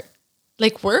more,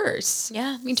 like, worse.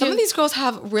 Yeah, me too. Some of these girls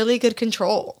have really good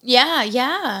control. Yeah.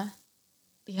 Yeah.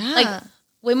 Like,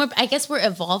 way more, I guess we're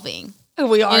evolving.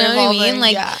 We are evolving. What I mean?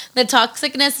 Like, yeah. the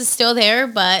toxicness is still there,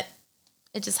 but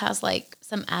it just has, like,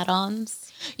 some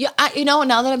add-ons. Yeah,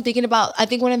 now that I'm thinking about, I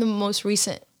think one of the most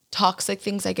recent toxic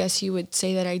things, I guess you would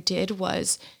say that I did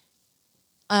was,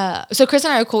 so Chris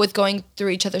and I are cool with going through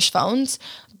each other's phones,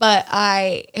 but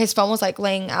his phone was like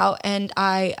laying out and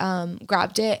I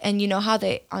grabbed it, and you know how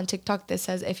on TikTok this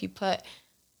says if you put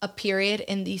a period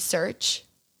in the search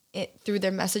through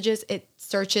their messages, it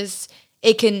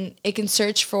can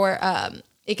search for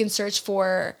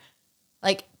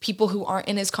like people who aren't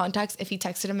in his contacts if he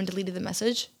texted him and deleted the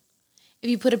message. If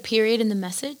you put a period in the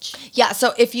message? Yeah,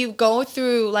 so if you go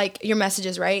through, like, your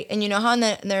messages, right? And you know how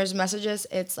there's messages,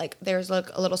 it's, like, there's,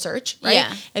 like, a little search, right?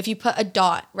 Yeah. If you put a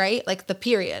dot, right? Like, the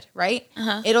period, right?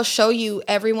 Uh-huh. It'll show you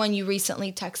everyone you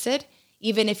recently texted,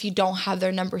 even if you don't have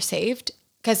their number saved.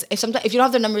 Because if you don't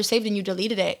have their number saved and you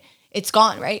deleted it, it's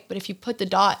gone, right? But if you put the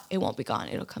dot, it won't be gone.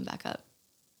 It'll come back up.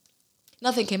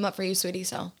 Nothing came up for you, sweetie,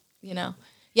 so, you know.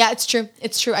 Yeah, it's true.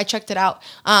 It's true. I checked it out.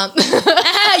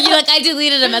 You're like, I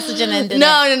deleted a message and then did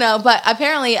it. No. But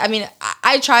apparently, I mean,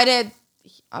 I tried it.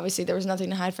 Obviously, there was nothing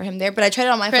to hide for him there, but I tried it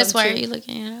on my phone, Chris, why are you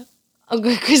looking it up? Oh,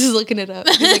 Chris is looking it up.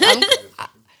 He's like,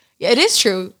 yeah, it is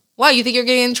true. Why? You think you're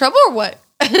getting in trouble or what?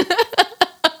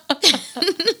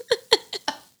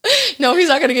 No, he's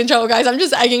not going to get in trouble, guys. I'm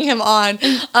just egging him on.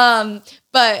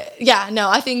 But yeah, no,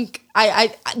 I think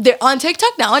on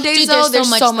TikTok nowadays, dude,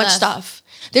 there's so much stuff.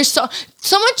 There's so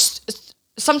much.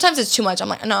 Sometimes it's too much. I'm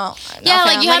like, no. Yeah,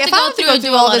 like you have to go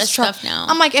through all this stuff now.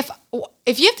 I'm like,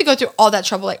 if you have to go through all that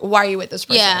trouble, like, why are you with this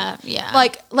person? Yeah.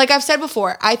 Like I've said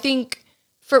before, I think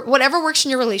for whatever works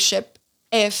in your relationship,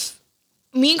 if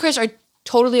me and Chris are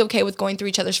totally okay with going through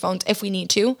each other's phones if we need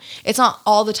to. It's not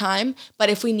all the time, but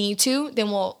if we need to, then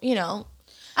we'll, I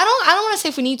don't want to say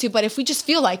if we need to, but if we just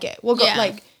feel like it, we'll go,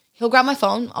 like, he'll grab my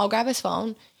phone, I'll grab his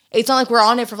phone. It's not like we're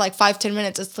on it for like 5-10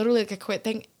 minutes. It's literally like a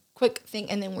quick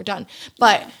thing, and then we're done.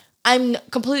 But I'm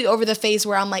completely over the phase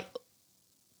where I'm like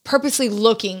purposely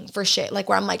looking for shit. Like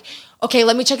where I'm like, okay,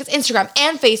 let me check his Instagram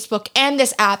and Facebook and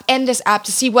this app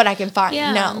to see what I can find.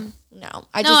 Yeah. No.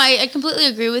 I completely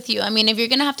agree with you. I mean, if you're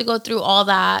going to have to go through all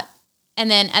that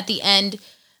and then at the end,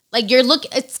 like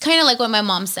it's kind of like what my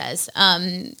mom says.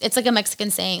 It's like a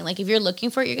Mexican saying, like if you're looking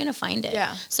for it, you're going to find it.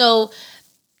 Yeah. So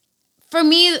for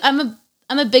me,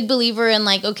 I'm a big believer in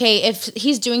like, okay, if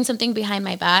he's doing something behind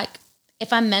my back,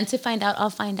 if I'm meant to find out, I'll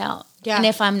find out. Yeah. And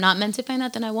if I'm not meant to find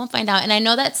out, then I won't find out. And I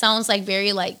know that sounds like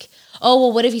very like, oh,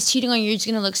 well, what if he's cheating on you? You're just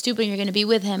going to look stupid and you're going to be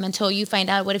with him until you find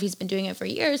out. What if he's been doing it for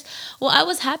years? Well, I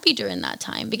was happy during that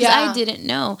time because I didn't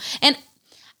know. And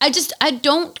I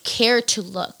don't care to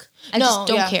look. I just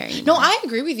don't care anymore. No, I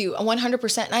agree with you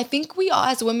 100%. And I think we all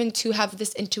as women too have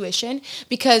this intuition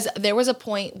because there was a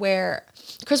point where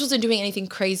Chris wasn't doing anything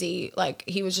crazy. Like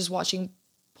he was just watching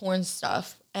porn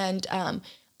stuff. And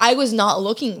I was not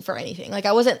looking for anything. Like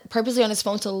I wasn't purposely on his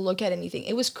phone to look at anything.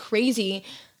 It was crazy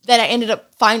that I ended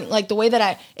up finding, like the way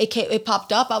that it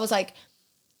popped up. I was like,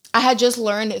 I had just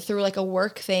learned it through like a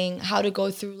work thing, how to go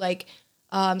through like,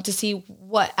 to see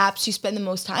what apps you spend the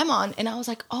most time on. And I was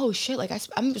like, oh shit, like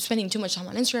I'm spending too much time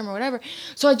on Instagram or whatever.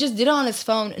 So I just did it on his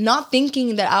phone, not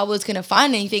thinking that I was going to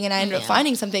find anything, and I ended up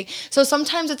finding something. So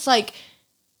sometimes it's like,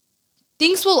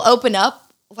 things will open up.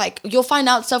 Like you'll find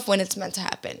out stuff when it's meant to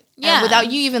happen, and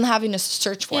without you even having to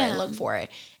search for it and look for it.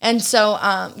 And so,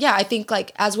 I think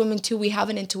like as women too, we have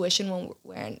an intuition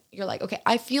when you're like, okay,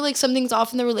 I feel like something's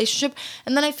off in the relationship,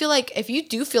 and then I feel like if you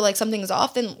do feel like something's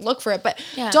off, then look for it. But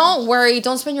don't worry,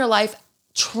 don't spend your life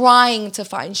trying to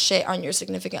find shit on your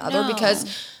significant other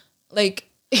because, like,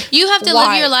 you have to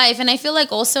live your life. And I feel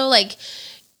like also like,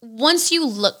 once you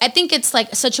look, I think it's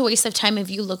like such a waste of time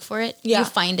if you look for it, you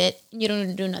find it, you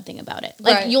don't do nothing about it.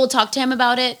 Like you'll talk to him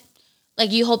about it,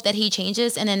 like you hope that he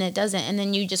changes, and then it doesn't. And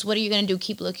then you just, what are you going to do?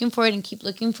 Keep looking for it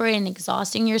and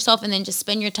exhausting yourself, and then just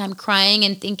spend your time crying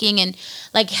and thinking and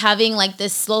like having like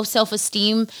this low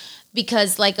self-esteem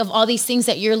because like of all these things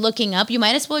that you're looking up, you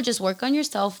might as well just work on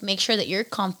yourself, make sure that you're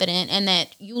confident and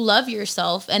that you love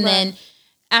yourself. And then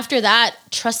after that,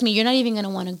 trust me, you're not even going to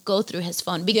want to go through his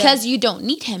phone because you don't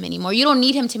need him anymore. You don't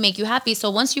need him to make you happy. So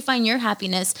once you find your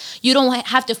happiness, you don't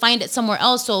have to find it somewhere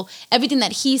else. So everything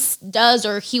that he does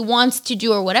or he wants to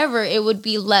do or whatever, it would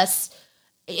be less,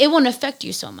 it won't affect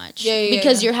you so much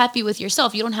because you're happy with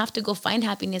yourself. You don't have to go find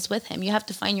happiness with him. You have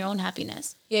to find your own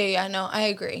happiness. Yeah, no, I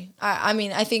agree. I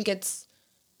mean, I think it's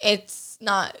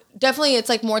not, definitely it's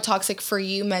like more toxic for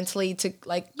you mentally to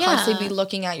like constantly be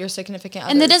looking at your significant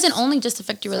others. And it doesn't only just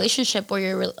affect your relationship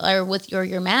or with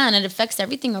your man. It affects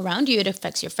everything around you. It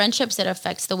affects your friendships. It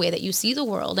affects the way that you see the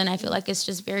world. And I feel like it's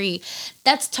just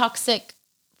that's toxic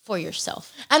for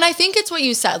yourself. And I think it's what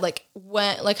you said, like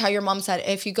how your mom said,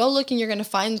 if you go looking, you're going to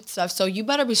find stuff. So you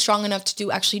better be strong enough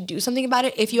to actually do something about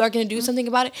it if you are going to do something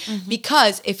about it.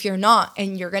 Because if you're not,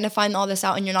 and you're going to find all this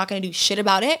out and you're not going to do shit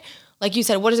about it, like you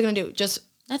said, what is it going to do? Just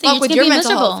fuck with your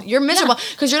mental health. You're miserable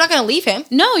because you're not going to leave him.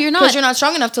 No, you're not. Because you're not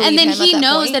strong enough to leave him. And then he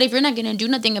knows that if you're not going to do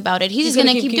nothing about it, he's just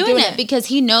going to keep doing it because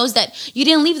he knows that you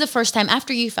didn't leave the first time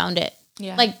after you found it.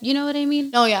 Yeah. Like, you know what I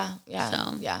mean? Oh, yeah.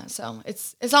 So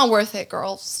it's not worth it,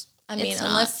 girls. I mean,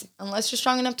 unless you're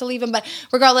strong enough to leave him. But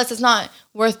regardless, it's not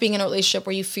worth being in a relationship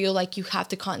where you feel like you have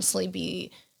to constantly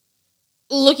be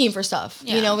looking for stuff.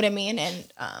 You know what I mean? And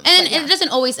it doesn't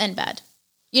always end bad.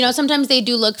 You know, sometimes they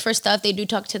do look for stuff. They do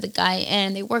talk to the guy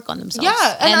and they work on themselves.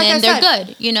 Yeah. And then they're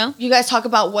good, you know? You guys talk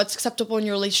about what's acceptable in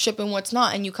your relationship and what's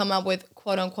not. And you come up with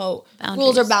quote unquote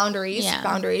rules or boundaries.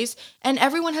 And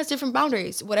everyone has different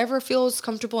boundaries. Whatever feels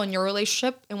comfortable in your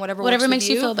relationship and whatever makes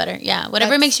you feel better. Yeah.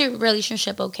 Whatever makes your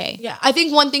relationship okay. Yeah. I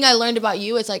think one thing I learned about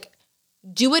you is like,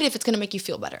 do it if it's going to make you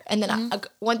feel better. And then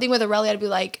one thing with Aurelia, I'd be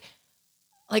like,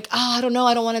 oh, I don't know.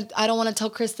 I don't want to tell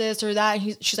Chris this or that.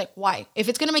 And she's like, why? If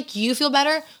it's going to make you feel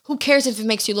better, who cares if it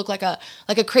makes you look like a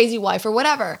crazy wife or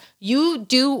whatever? You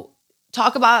do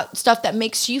talk about stuff that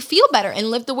makes you feel better and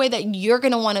live the way that you're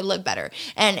going to want to live better.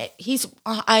 And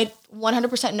I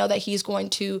 100% know that he's going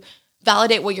to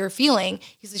validate what you're feeling.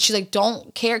 She's like,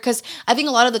 don't care. Because I think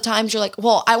a lot of the times you're like,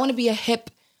 well, I want to be a hip,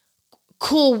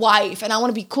 cool wife and I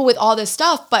want to be cool with all this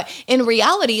stuff, but in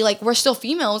reality, like, we're still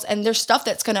females and there's stuff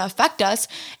that's going to affect us.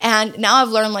 And now I've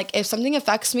learned, like, if something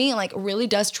affects me, like really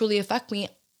does truly affect me,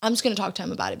 I'm just going to talk to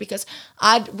him about it because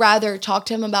I'd rather talk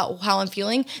to him about how I'm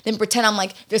feeling than pretend I'm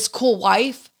like this cool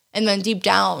wife and then deep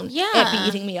down it'd be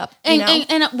eating me up.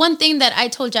 And one thing that I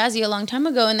told Jazzy a long time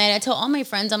ago, and that I tell all my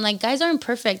friends, I'm like, guys aren't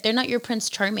perfect. They're not your Prince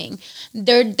Charming.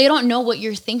 They don't know what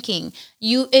you're thinking.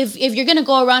 If you're gonna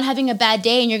go around having a bad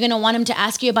day and you're gonna want him to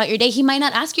ask you about your day, he might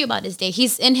not ask you about his day.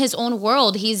 He's in his own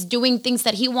world. He's doing things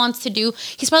that he wants to do.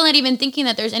 He's probably not even thinking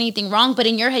that there's anything wrong, but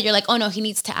in your head you're like, oh no, he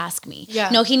needs to ask me. Yeah.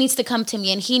 No, he needs to come to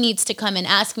me and he needs to come and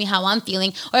ask me how I'm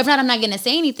feeling. Or if not, I'm not gonna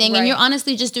say anything. Right. And you're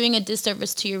honestly just doing a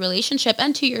disservice to your relationship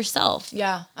and to yourself.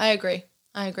 Yeah, I agree.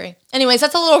 Anyways,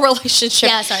 that's a little relationship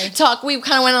talk. We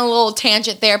kind of went on a little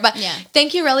tangent there, but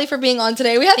thank you, Relly, for being on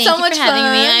today. We had so much fun. Having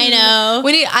me. I know.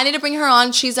 I need to bring her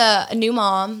on. She's a new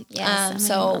mom,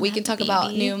 so we can talk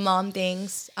about new mom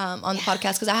things on the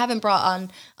podcast because I haven't brought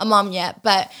on a mom yet.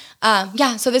 But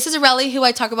so this is Relly, who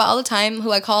I talk about all the time,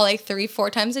 who I call like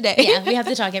 3-4 times a day. Yeah, we have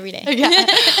to talk every day.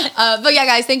 But yeah,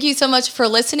 guys, thank you so much for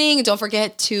listening. Don't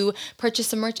forget to purchase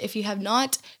some merch if you have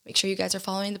not. Make sure you guys are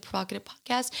following the Provocative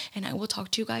Podcast, and I will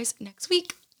talk to you guys next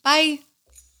week. Bye.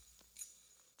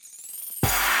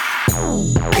 I'm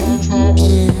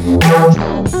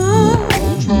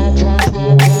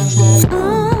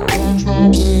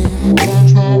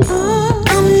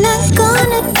not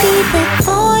gonna keep it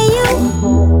for you,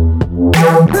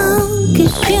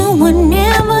 'cause you